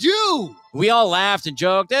story? I do. We all laughed and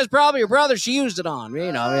joked. That's probably your brother. She used it on.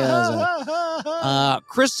 You know,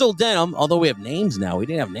 Crystal Denham, although we have names now. We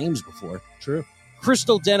didn't have names before. True.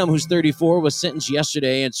 Crystal Denham, who's 34, was sentenced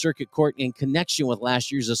yesterday in circuit court in connection with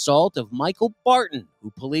last year's assault of Michael Barton,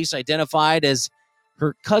 who police identified as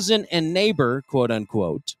her cousin and neighbor, quote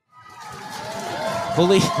unquote.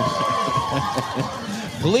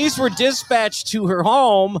 Police were dispatched to her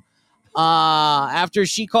home after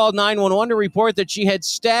she called 911 to report that she had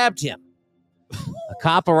stabbed him. A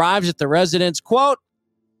cop arrives at the residence, quote,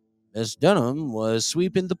 Miss Dunham was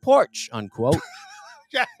sweeping the porch, unquote.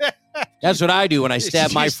 That's what I do when I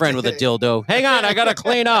stab my friend with a dildo. Hang on, I got to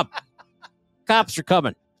clean up. Cops are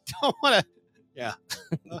coming. Don't want to.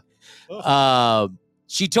 Yeah.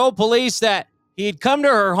 She told police that he had come to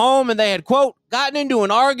her home and they had, quote, gotten into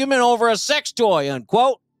an argument over a sex toy,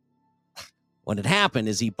 unquote. What had happened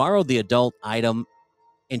is he borrowed the adult item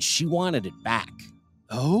and she wanted it back.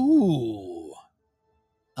 Oh.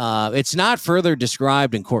 It's not further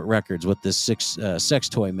described in court records what this sex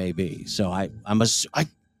toy may be. So I don't know.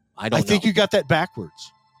 I think you got that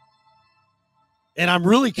backwards. And I'm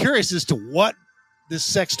really curious as to what this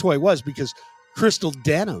sex toy was because Crystal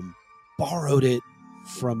Denham borrowed it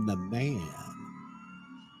from the man.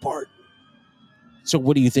 Barton. So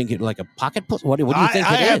what do you think? Like a pocket pussy? What do you think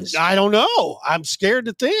it is? I don't know. I'm scared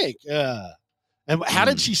to think. And how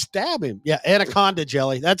did she stab him? Yeah, anaconda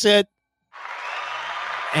jelly. That's it.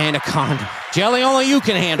 Anaconda jelly. Only you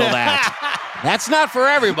can handle that. That's not for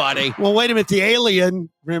everybody. Well, wait a minute. The alien.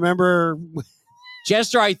 Remember,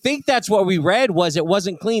 Jester? I think that's what we read. Was it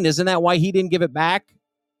wasn't clean? Isn't that why he didn't give it back?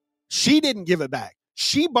 She didn't give it back.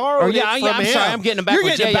 She borrowed it from I'm him. sorry. I'm getting it backwards.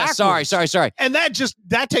 You're getting it backwards. Sorry. And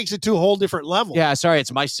that takes it to a whole different level. Yeah, sorry.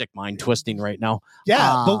 It's my sick mind twisting right now.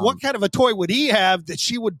 Yeah, but what kind of a toy would he have that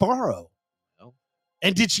she would borrow?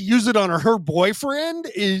 And did she use it on her boyfriend?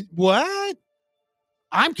 What?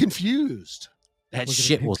 I'm confused. That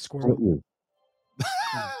shit will squirrel. you.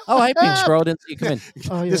 Oh, hey, Pink Squirrel. Didn't see you come in.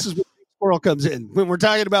 Oh, yeah. This is where Pink Squirrel comes in. When we're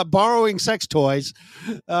talking about borrowing sex toys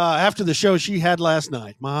after the show she had last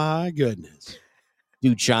night. My goodness.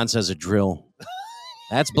 Dude, Sean says a drill.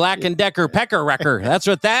 That's Black and Decker Pecker Wrecker. That's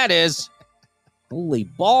what that is. Holy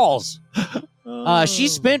balls. She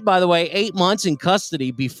spent, by the way, 8 months in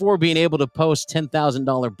custody before being able to post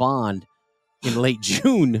 $10,000 bond in late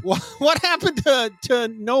June. What happened to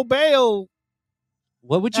no bail?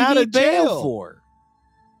 What would you out need of bail jail for?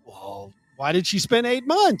 Well, why did she spend 8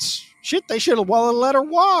 months? Shit, they should have let her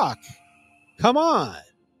walk. Come on.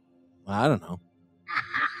 I don't know.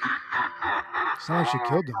 It's not like she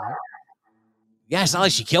killed him, right? Yeah, it's not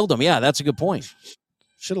like she killed him. Yeah, that's a good point.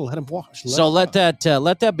 Should have let him walk. Let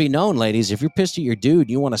that be known, ladies. If you're pissed at your dude,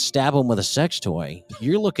 you want to stab him with a sex toy.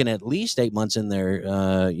 You're looking at least 8 months in there.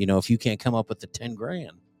 If you can't come up with the $10,000.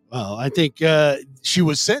 Well, I think she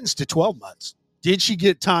was sentenced to 12 months. Did she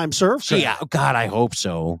get time served? Yeah, God, I hope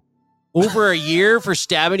so. Over a year for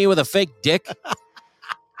stabbing you with a fake dick.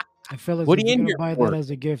 I feel like What if are you in you're here gonna buy for? that as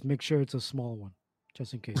a gift, make sure it's a small one,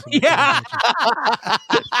 just in case. Yeah.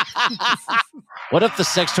 What if the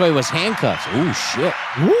sex toy was handcuffs? Ooh, shit.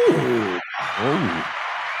 Ooh.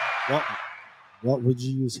 Ooh. What would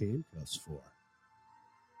you use handcuffs for?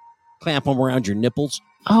 Clamp them around your nipples.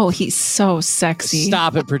 Oh, he's so sexy.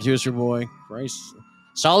 Stop it, producer boy. Christ.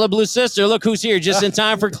 Solid Blue Sister, look who's here just in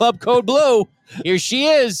time for Club Code Blue. Here she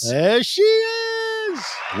is. There she is.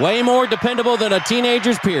 Way more dependable than a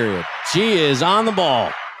teenager's period. She is on the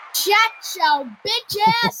ball. Shut your bitch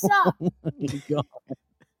ass up. Oh my God.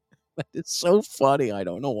 That is so funny. I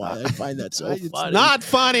don't know why I find that so It's funny. not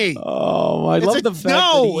funny. Oh, I love the fact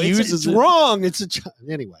that he uses it's it. wrong. It's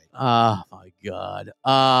anyway. Oh my God.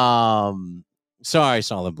 Sorry,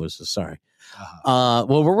 Solid Blue. Sorry.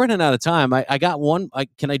 Well, we're running out of time. I got one.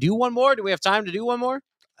 Can I do one more? Do we have time to do one more?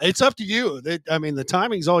 It's up to you. The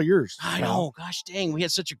timing's all yours. I know. Gosh dang, we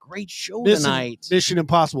had such a great show tonight. Mission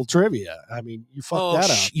Impossible trivia. I mean, you fucked that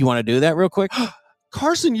up. You want to do that real quick?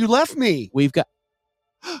 Carson, you left me. We've got.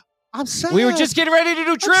 I'm sad. We were just getting ready to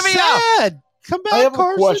do trivia. Sad. Come back, I have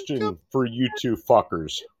Carson. a question for you two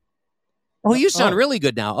fuckers. Oh, you sound really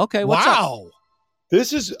good now. Okay, what's up?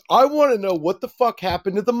 I want to know what the fuck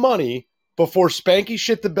happened to the money before Spanky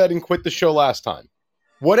shit the bed and quit the show last time.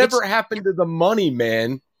 Whatever happened to the money,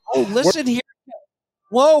 man? Oh, listen here.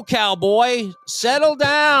 Whoa, cowboy, settle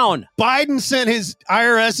down. Biden sent his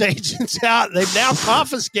IRS agents out. They've now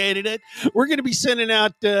confiscated it. We're going to be sending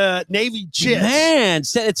out Navy chits. Man,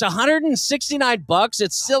 it's $169.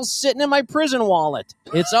 It's still sitting in my prison wallet.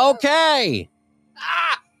 It's okay.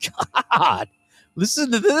 God.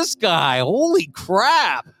 Listen to this guy. Holy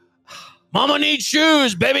crap. Mama needs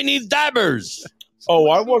shoes. Baby needs diapers. Oh,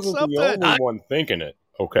 I wasn't the Something. only one thinking it.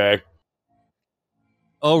 Okay.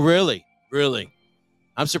 Oh, really? Really?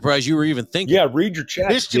 I'm surprised you were even thinking. Yeah, read your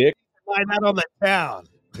chat, Dick. Find out on the town.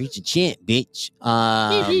 Read your chant, bitch.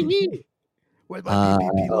 Where's my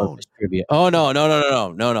PPP loan? Trivia. Oh, no.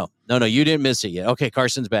 You didn't miss it yet. Okay,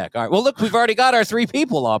 Carson's back. All right. Well, look, we've already got our 3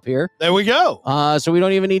 people up here. There we go. So we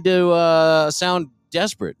don't even need to sound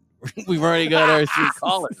desperate. We've already got our 3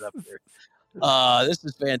 callers up here. This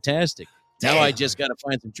is fantastic. Now I just got to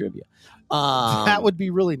find some trivia. That would be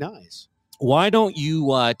really nice. Why don't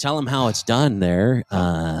you tell them how it's done there,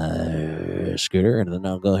 Scooter, and then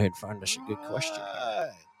I'll go ahead and find us a good question.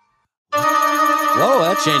 Whoa,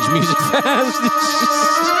 that changed music fast.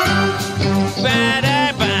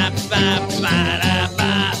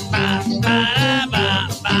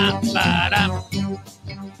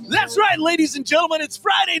 That's right, ladies and gentlemen. It's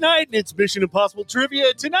Friday night, and it's Mission Impossible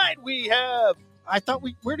Trivia. Tonight we have... I thought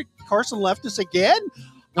where did Carson left us again?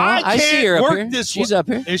 I see her up here. She's up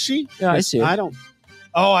here. Is she? Yeah, I see her.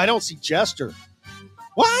 I don't see Jester.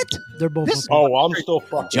 What? They're both. I'm still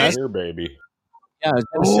fucking here, baby. Yeah, I was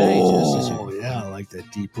going to say. Oh, yeah, I like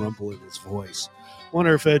that deep rumble in his voice.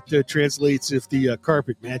 Wonder if that translates if the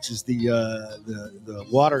carpet matches the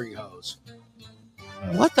watering hose.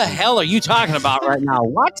 What the hell are you talking about right now?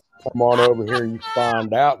 What? Come on over here and you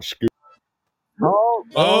find out, Scoot.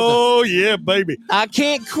 Oh yeah, baby. I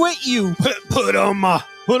can't quit you. Put on my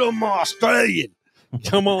Australian.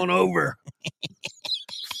 Come on over.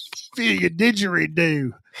 Feel your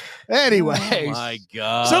didgeridoo. Anyway. Oh my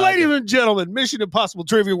God. So, ladies and gentlemen, Mission Impossible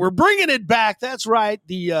Trivia, we're bringing it back. That's right.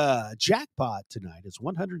 The jackpot tonight is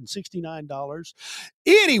 $169.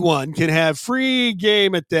 Anyone can have free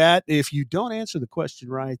game at that. If you don't answer the question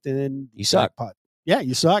right, then you suck. Jackpot. Yeah,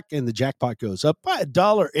 you suck, and the jackpot goes up by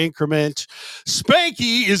 $1 increment.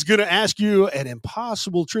 Spanky is going to ask you an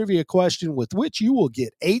impossible trivia question with which you will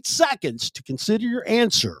get 8 seconds to consider your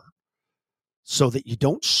answer so that you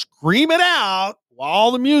don't scream it out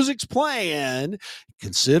while the music's playing.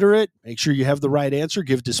 Consider it. Make sure you have the right answer.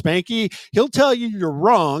 Give it to Spanky. He'll tell you you're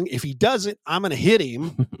wrong. If he doesn't, I'm going to hit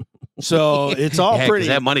him. So it's all pretty.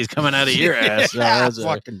 That money's coming out of your ass.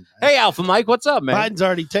 Fucking. Hey, Alpha Mike, what's up, man? Biden's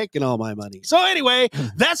already taken all my money. So anyway,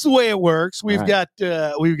 that's the way it works. We've got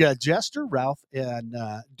Jester, Ralph, and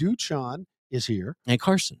Dude Sean is here, and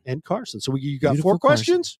Carson. So you got 4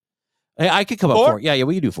 questions. Hey, I could come up 4. Yeah,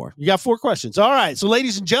 we can do 4. You got 4 questions. All right. So,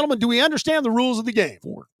 ladies and gentlemen, do we understand the rules of the game?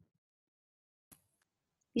 4.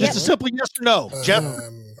 Just a simple yes or no. Jeff?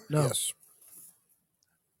 No. Yes.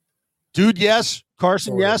 Dude, yes.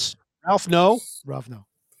 Carson, yes. Ralph, no. Ralph, no.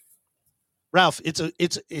 Ralph, it's a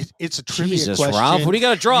trivia Jesus, question. Ralph, what do you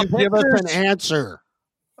got to draw? You give us an answer.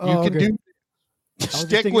 Oh, You can okay. do.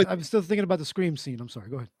 Stick with. I'm still thinking about the scream scene. I'm sorry.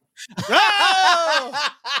 Go ahead.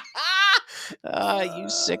 You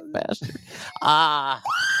sick bastard.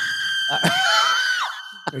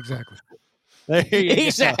 Exactly.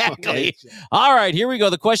 Exactly. All right, here we go.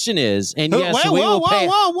 The question is, and yes, we will pay.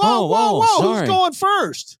 Whoa. Sorry. Who's going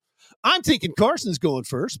first? I'm thinking Carson's going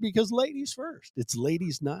first because ladies first. It's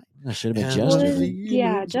ladies' night. That should have been And Jester.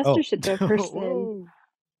 Yeah, Jester should go first then.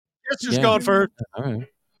 Jester's going first. All right.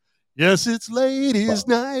 Yes, it's ladies'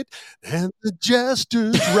 night, and the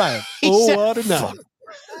Jester's right. Oh, what a night.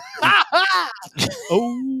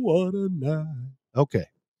 Oh, what a night. Okay.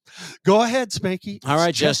 Go ahead, Spanky. All right,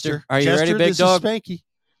 It's Jester. Are you ready, big this dog? Is Spanky.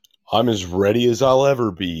 I'm as ready as I'll ever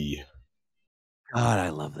be. God, I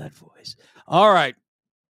love that voice. All right.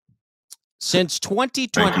 Since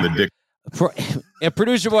 2020,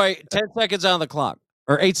 producer boy, 10 seconds on the clock.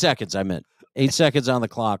 Or 8 seconds, I meant. 8 seconds on the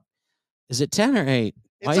clock. Is it 10 or 8?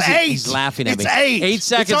 Why It's is 8. He's laughing at It's me. 8. 8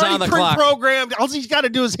 seconds it's on the clock. Pre-programmed. All he's got to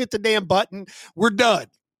do is hit the damn button. We're done.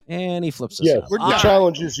 And he flips us Yeah, out. the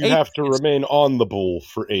challenge is you have to remain on the bull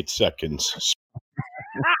for 8 seconds.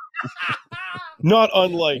 Not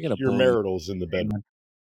unlike your maritals in the bedroom.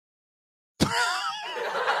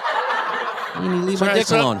 Leave my dick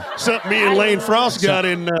alone. Something me and Lane Frost got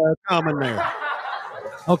in common there.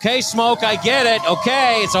 Okay, Smoke, I get it.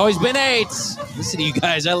 Okay, it's always been 8. Listen to you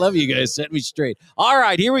guys. I love you guys. Set me straight. All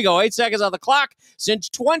right, here we go. 8 seconds on the clock. Since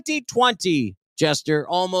 2020, Jester,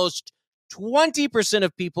 almost 20%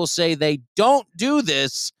 of people say they don't do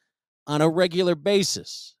this on a regular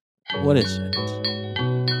basis. What is it?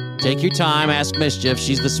 Take your time. Ask Mischief.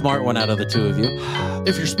 She's the smart one out of the two of you.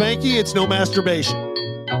 If you're Spanky, it's no masturbation.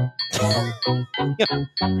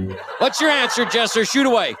 What's your answer, Jester? Shoot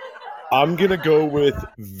away. I'm going to go with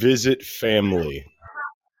visit family.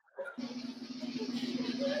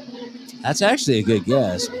 That's actually a good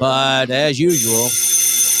guess, but as usual,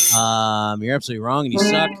 you're absolutely wrong and you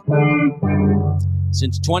suck.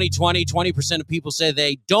 Since 2020, 20% of people say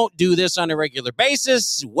they don't do this on a regular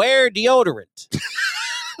basis. Wear deodorant.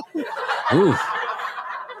 Ooh.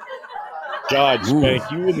 God, Spank,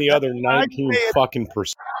 you and the other 19 fucking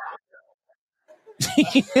percent.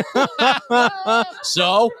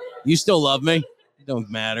 So, you still love me? It don't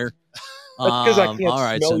matter. That's because I can't all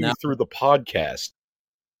right, smell so you now, through the podcast.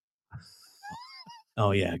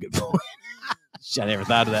 oh, yeah, good point. I never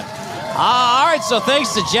thought of that. All right, so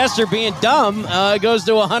thanks to Jester being dumb, it goes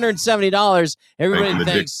to $170. Everybody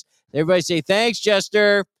thanks. Everybody say thanks,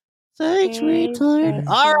 Jester. Thanks, retard.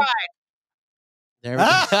 All right. There we go.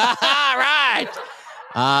 All right.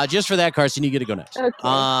 Just for that, Carson, you get to go next. Okay.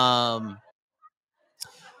 I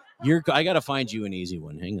got to find you an easy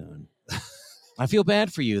one. Hang on. I feel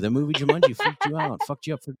bad for you. The movie Jumanji freaked you out. Fucked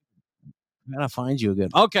you up for. I gotta find you a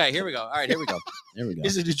good. Okay, here we go. All right, here we go. Here we go.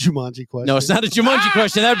 Is it a Jumanji question? No, it's not a Jumanji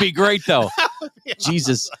question. That'd be great though.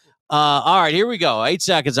 Jesus. All right, here we go. 8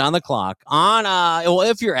 seconds on the clock. Well,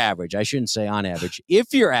 if you're average, I shouldn't say on average.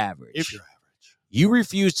 If you're average, you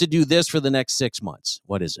refuse to do this for the next 6 months.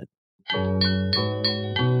 What is it?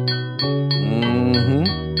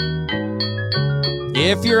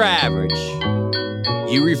 If you're average,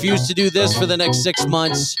 you refuse to do this for the next 6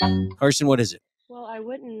 months. Carson, what is it? Well, I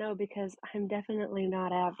wouldn't know because I'm definitely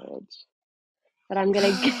not average. But I'm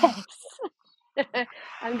gonna guess.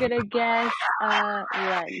 I'm gonna guess run.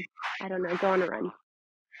 I don't know. Go on a run.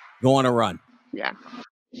 Go on a run. Yeah.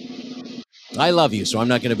 I love you, so I'm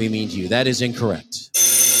not going to be mean to you. That is incorrect.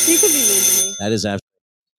 You could be mean to me. That is absolutely.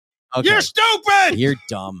 Okay. You're stupid. You're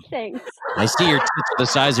dumb. Thanks. I see your tits are the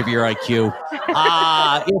size of your IQ.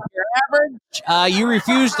 If you're average, you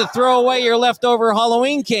refuse to throw away your leftover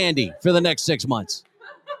Halloween candy for the next 6 months.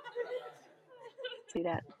 See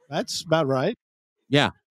that? That's about right.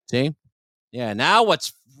 Yeah. See? Yeah. Now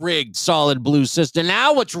what's rigged, Solid Blue Sister?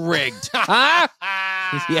 Now what's rigged? Huh?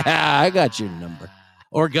 Yeah, I got your number.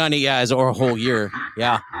 Or Gunny, yeah, or a whole year.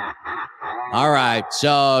 Yeah. All right.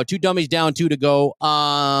 So 2 dummies down, 2 to go.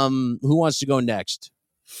 Who wants to go next?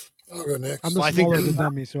 I'll go next. I'm the smaller of the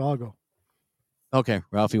dummy, so I'll go. Okay.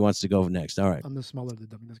 Ralphie wants to go next. All right. I'm the smaller of the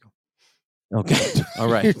dummy. Let's go. Okay. All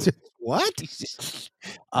right. What?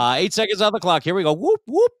 8 seconds on the clock. Here we go. Whoop,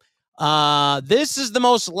 whoop. This is the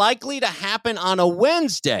most likely to happen on a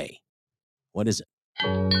Wednesday. What is it?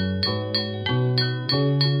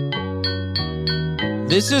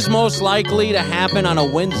 This is most likely to happen on a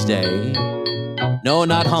Wednesday. No,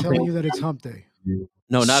 not hump I'm day. telling you that it's hump day.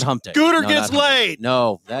 No, not hump day. Scooter No, gets not hump day. laid.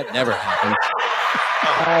 No, that never happened.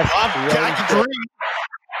 I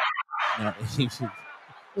can dream.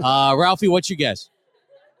 Ralphie, what's your guess?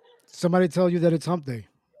 Somebody tell you that it's hump day.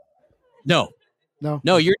 No. No.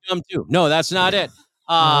 No, you're dumb too. No, that's not it.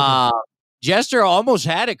 Jester almost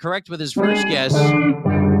had it correct with his first guess.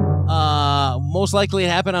 Most likely to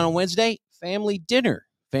happen on a Wednesday, family dinner.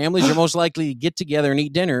 Families are most likely to get together and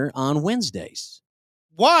eat dinner on Wednesdays.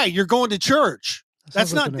 Why? You're going to church.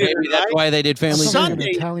 That's not dinner. Maybe that's why they did family Sounds like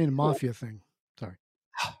dinner. an Italian mafia thing. Sorry.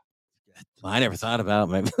 I never thought about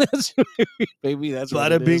it. Maybe that's what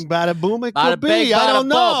Bada it is. bing, bada boom. It Bada could bing, be. I bada don't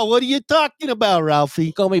know. boom. What are you talking about,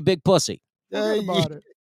 Ralphie? Call me Big Pussy. Forget about it.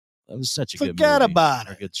 That was such a good Forget movie. about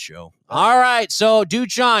A good show. All right, so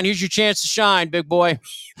Duchan, here's your chance to shine, big boy.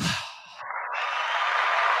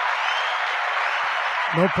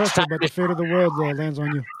 No pressure, but the fate of the world lands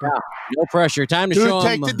on you. Go. No pressure. Time to Dude, show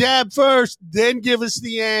take them the dab first, then give us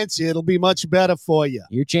the answer. It'll be much better for you.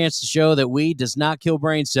 your chance to show that weed does not kill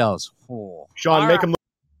brain cells. Oh. Sean, make him.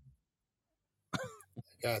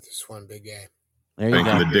 Got this one, big guy. There you Thank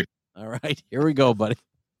go. you, the dick. All right, here we go, buddy.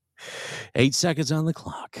 8 seconds on the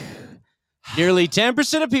clock. Nearly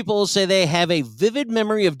 10% of people say they have a vivid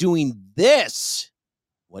memory of doing this.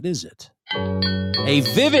 What is it? A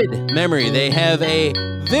vivid memory. They have a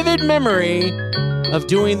vivid memory of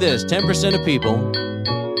doing this. 10% of people.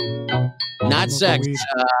 Not sex,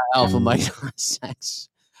 Alpha Mike. Not sex.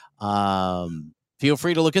 Feel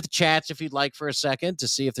free to look at the chats if you'd like for a second to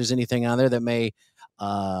see if there's anything on there that may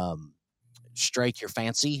strike your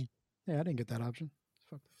fancy. Yeah, I didn't get that option.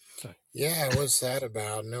 Sorry. Yeah, what's that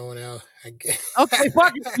about? No one else. Okay,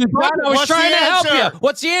 fuck it. I was trying to help you.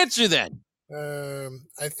 What's the answer then?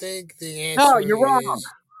 I think the answer No, you're wrong. is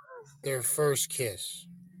their first kiss.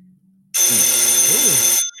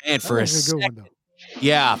 And That for a was a good one, second, though.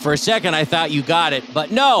 yeah, for a second I thought you got it,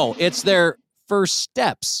 but no, it's their first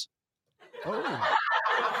steps.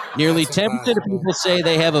 Nearly 10% of people say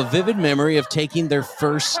they have a vivid memory of taking their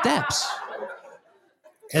first steps.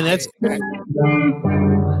 And that's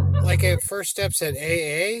Like at First Steps at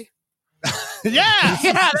AA? Yeah.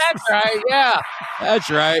 Yeah, that's right. Yeah, that's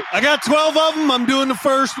right. I got 12 of them. I'm doing the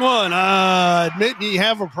first one. Admitting you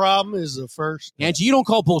have a problem is the first. Angie, you don't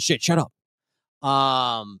call bullshit. Shut up.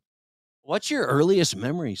 What's your earliest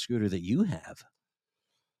memory, Scooter, that you have?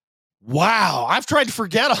 Wow, I've tried to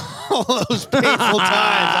forget all those painful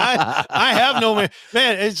times. I have no man.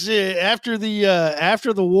 It's after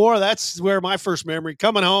the war. That's where my first memory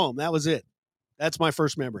coming home. That was it. That's my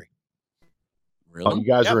first memory. Really? Oh, you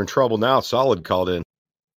guys are in trouble now. Solid called in.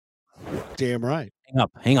 Damn right.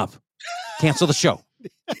 Hang up. Cancel the show.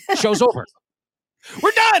 Show's over.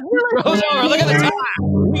 We're done. Show's over. Look at the time.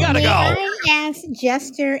 We gotta May go. I ask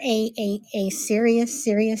Jester a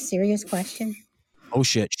serious question? Oh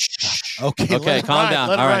shit. Shh. Okay, calm down.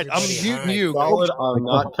 All right. I'm muting you. Solid, I'm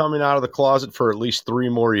not coming out of the closet for at least 3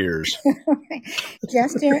 more years.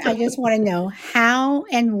 Jester, I just want to know how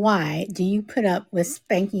and why do you put up with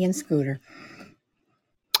Spanky and Scooter?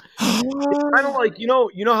 Kind of like you know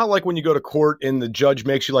how like when you go to court and the judge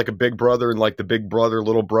makes you like a big brother and like the big brother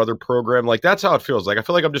little brother program, like that's how it feels. Like I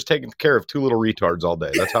feel like I'm just taking care of 2 little retards all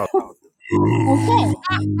day. That's how. Okay,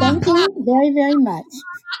 thank you very, very much.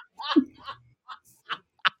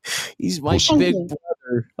 He's my Thank big you.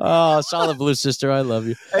 brother. Oh, solid blue sister. I love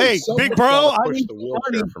you. Hey, someone's big bro, gotta I push need the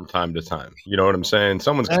wheelchair from time to time. You know what I'm saying?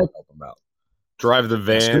 Someone's got to help him out. Drive the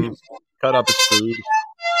van, cut up his food.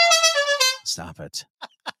 Stop it.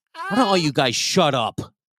 Why don't all you guys shut up?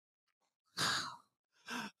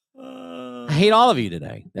 I hate all of you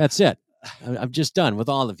today. That's it. I'm just done with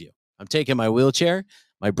all of you. I'm taking my wheelchair,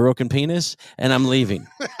 my broken penis, and I'm leaving.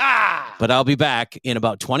 But I'll be back in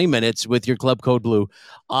about 20 minutes with your Club Code Blue.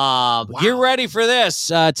 Get ready for this.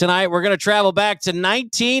 Tonight, we're going to travel back to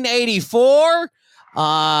 1984.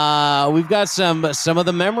 We've got some of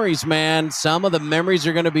the memories, man. Some of the memories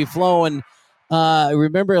are going to be flowing.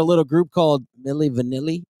 Remember a little group called Milli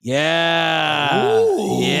Vanilli? Yeah.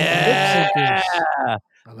 Ooh, yeah.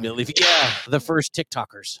 Milli, yeah. The first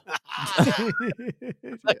TikTokers.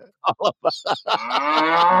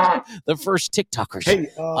 The first TikTokers. Hey,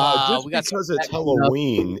 just we got because it's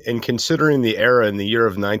Halloween and considering the era in the year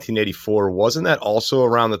of 1984, wasn't that also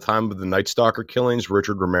around the time of the Night Stalker killings,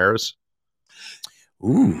 Richard Ramirez?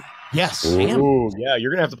 Ooh. Yes. Ooh, yeah, you're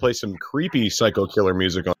going to have to play some creepy psycho killer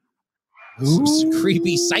music on. Some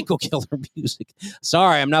creepy psycho killer music.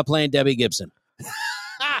 Sorry, I'm not playing Debbie Gibson.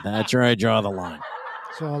 That's where I draw the line.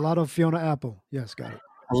 So a lot of Fiona Apple. Yes, got it.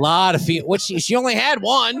 A lot of what she only had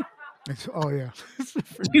one. Oh yeah.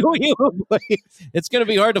 It's going to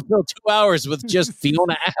be hard to fill 2 hours with just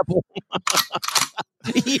Fiona Apple.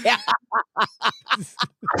 Yeah.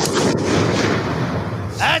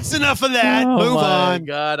 That's enough of that. Oh, Move my on.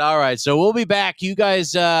 God. All right. So we'll be back. You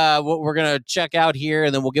guys, what we're going to check out here,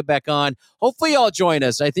 and then we'll get back on. Hopefully y'all join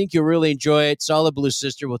us. I think you'll really enjoy it. Solid Blue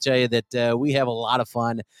Sister will tell you that we have a lot of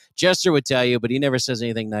fun. Jester would tell you, but he never says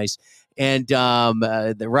anything nice. And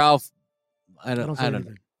the Ralph, I don't know.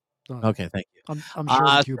 No. Okay, thank you. I'm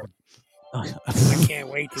sure Cuban. I can't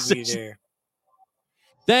wait to be there.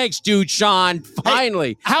 Thanks, dude, Sean.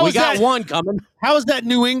 Finally, How we is got that- one coming. How is that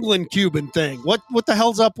New England Cuban thing? What the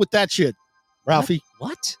hell's up with that shit, Ralphie?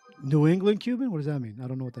 What? New England Cuban? What does that mean? I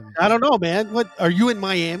don't know what that means. I don't know, man. What are you in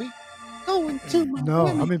Miami? Going to No,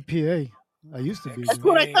 I'm in PA. I used to be. That's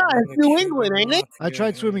what I thought. It's New England, ain't it? I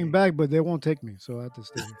tried swimming back, but they won't take me, so I had to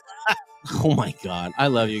stay. Oh my God, I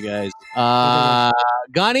love you guys.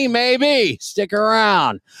 Gunny, maybe stick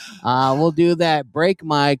around. We'll do that. Break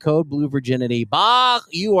my code blue virginity. Bach,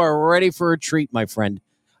 you are ready for a treat, my friend.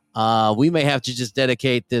 We may have to just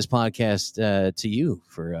dedicate this podcast to you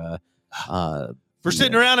for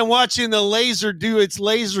sitting around and watching the laser do its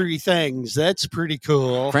lasery things. That's pretty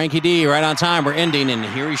cool. Frankie D, right on time. We're ending, and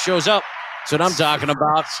here he shows up. That's what I'm talking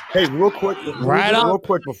about. Hey, real quick, real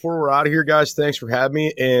quick before we're out of here, guys. Thanks for having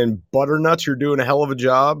me. And Butternuts, you're doing a hell of a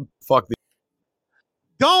job. Fuck the.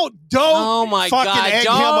 Don't Oh my fucking God, egg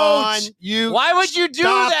don't. him on. You Why would you do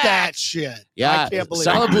stop that? shit. Yeah, I can't believe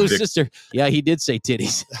Solid it. Blue Sister. Yeah, he did say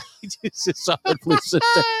titties. He did say Solid Blue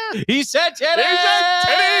Sister. He said titties.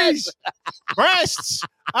 Titties. Breasts.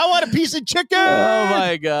 I want a piece of chicken. Oh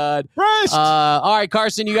my God. Breast. All right,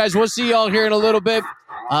 Carson, you guys, we'll see y'all here in a little bit.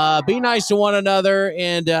 Be nice to one another.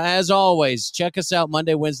 And as always, check us out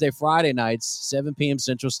Monday, Wednesday, Friday nights, 7 p.m.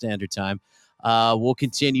 Central Standard Time. We'll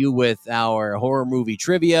continue with our horror movie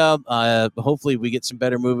trivia. Hopefully we get some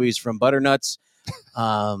better movies from Butternuts.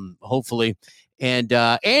 Hopefully. And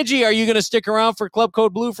Angie, are you going to stick around for Club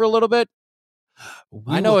Code Blue for a little bit?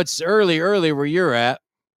 I know it's early where you're at.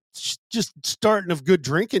 Just starting of good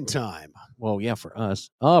drinking time. Well, yeah, for us.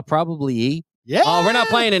 Oh, probably E. Yeah. Oh, we're not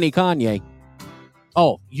playing any Kanye.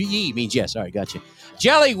 Oh, ye means yes. All right, got you.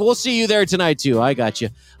 Jelly, we'll see you there tonight, too. I got you.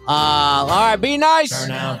 All right, be nice.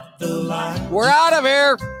 We're out of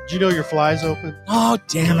here. Did you know your fly's open? Oh,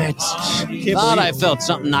 damn it. Can't Thought I believe it. felt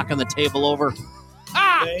something knocking the table over.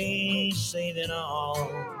 They say that all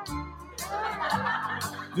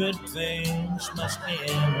good things must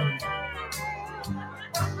end.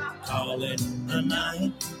 Call it a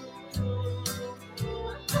night.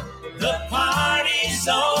 The party's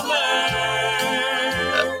over.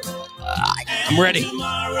 I'm ready.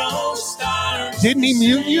 Didn't he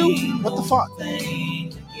mute you? What the fuck?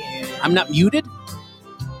 I'm not muted?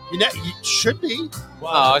 You should be. Oh,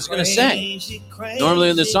 I was going to say. Normally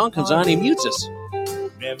when the song comes on, he mutes us.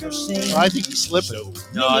 I think he's slipping.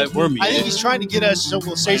 No, we're muted. I think he's trying to get us so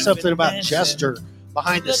we'll say something about Jester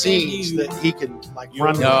behind the scenes that he can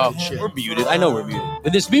run with No, and shit. we're muted. I know we're muted.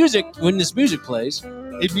 When this music plays,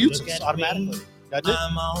 it mutes us automatically. Doesn't it?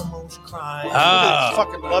 I'm almost crying.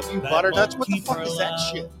 Fucking love you, Butternuts. What the fuck is that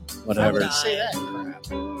shit? Whatever. Why would he say that crap?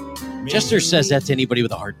 Jester says that to anybody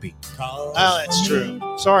with a heartbeat. Oh, that's true.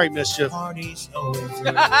 Sorry, Mischief.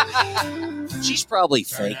 She's probably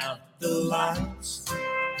fake. What?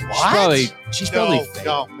 She's probably fake.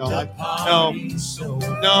 No.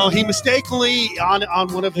 He mistakenly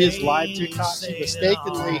on one of his live TikToks, he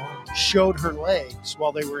mistakenly showed her legs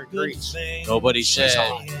while they were in Greece. Nobody She's said.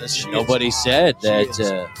 hot. Listen, nobody said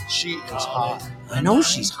that. She is hot. I know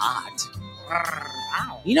she's hot.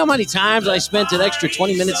 You know how many times I spent an extra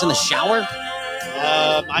 20 minutes in the shower?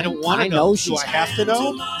 I don't want to know. Do I have to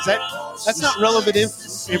know? That's not relevant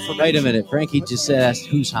information. Wait a minute. Frankie just asked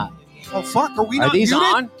who's hot. Oh, fuck. Are we Are not these muted?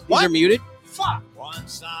 on? What? These are muted? Fuck.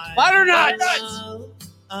 Butternuts!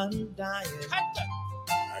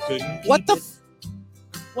 What the?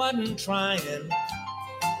 Wasn't trying.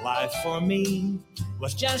 Life for me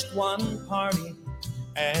was just one party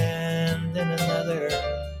and then another.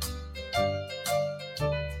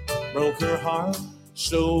 Broke her heart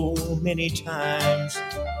so many times.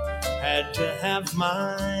 Had to have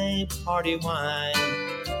my party wine.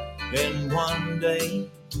 Then one day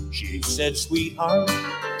she said, "Sweetheart,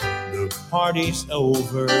 the party's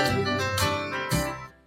over."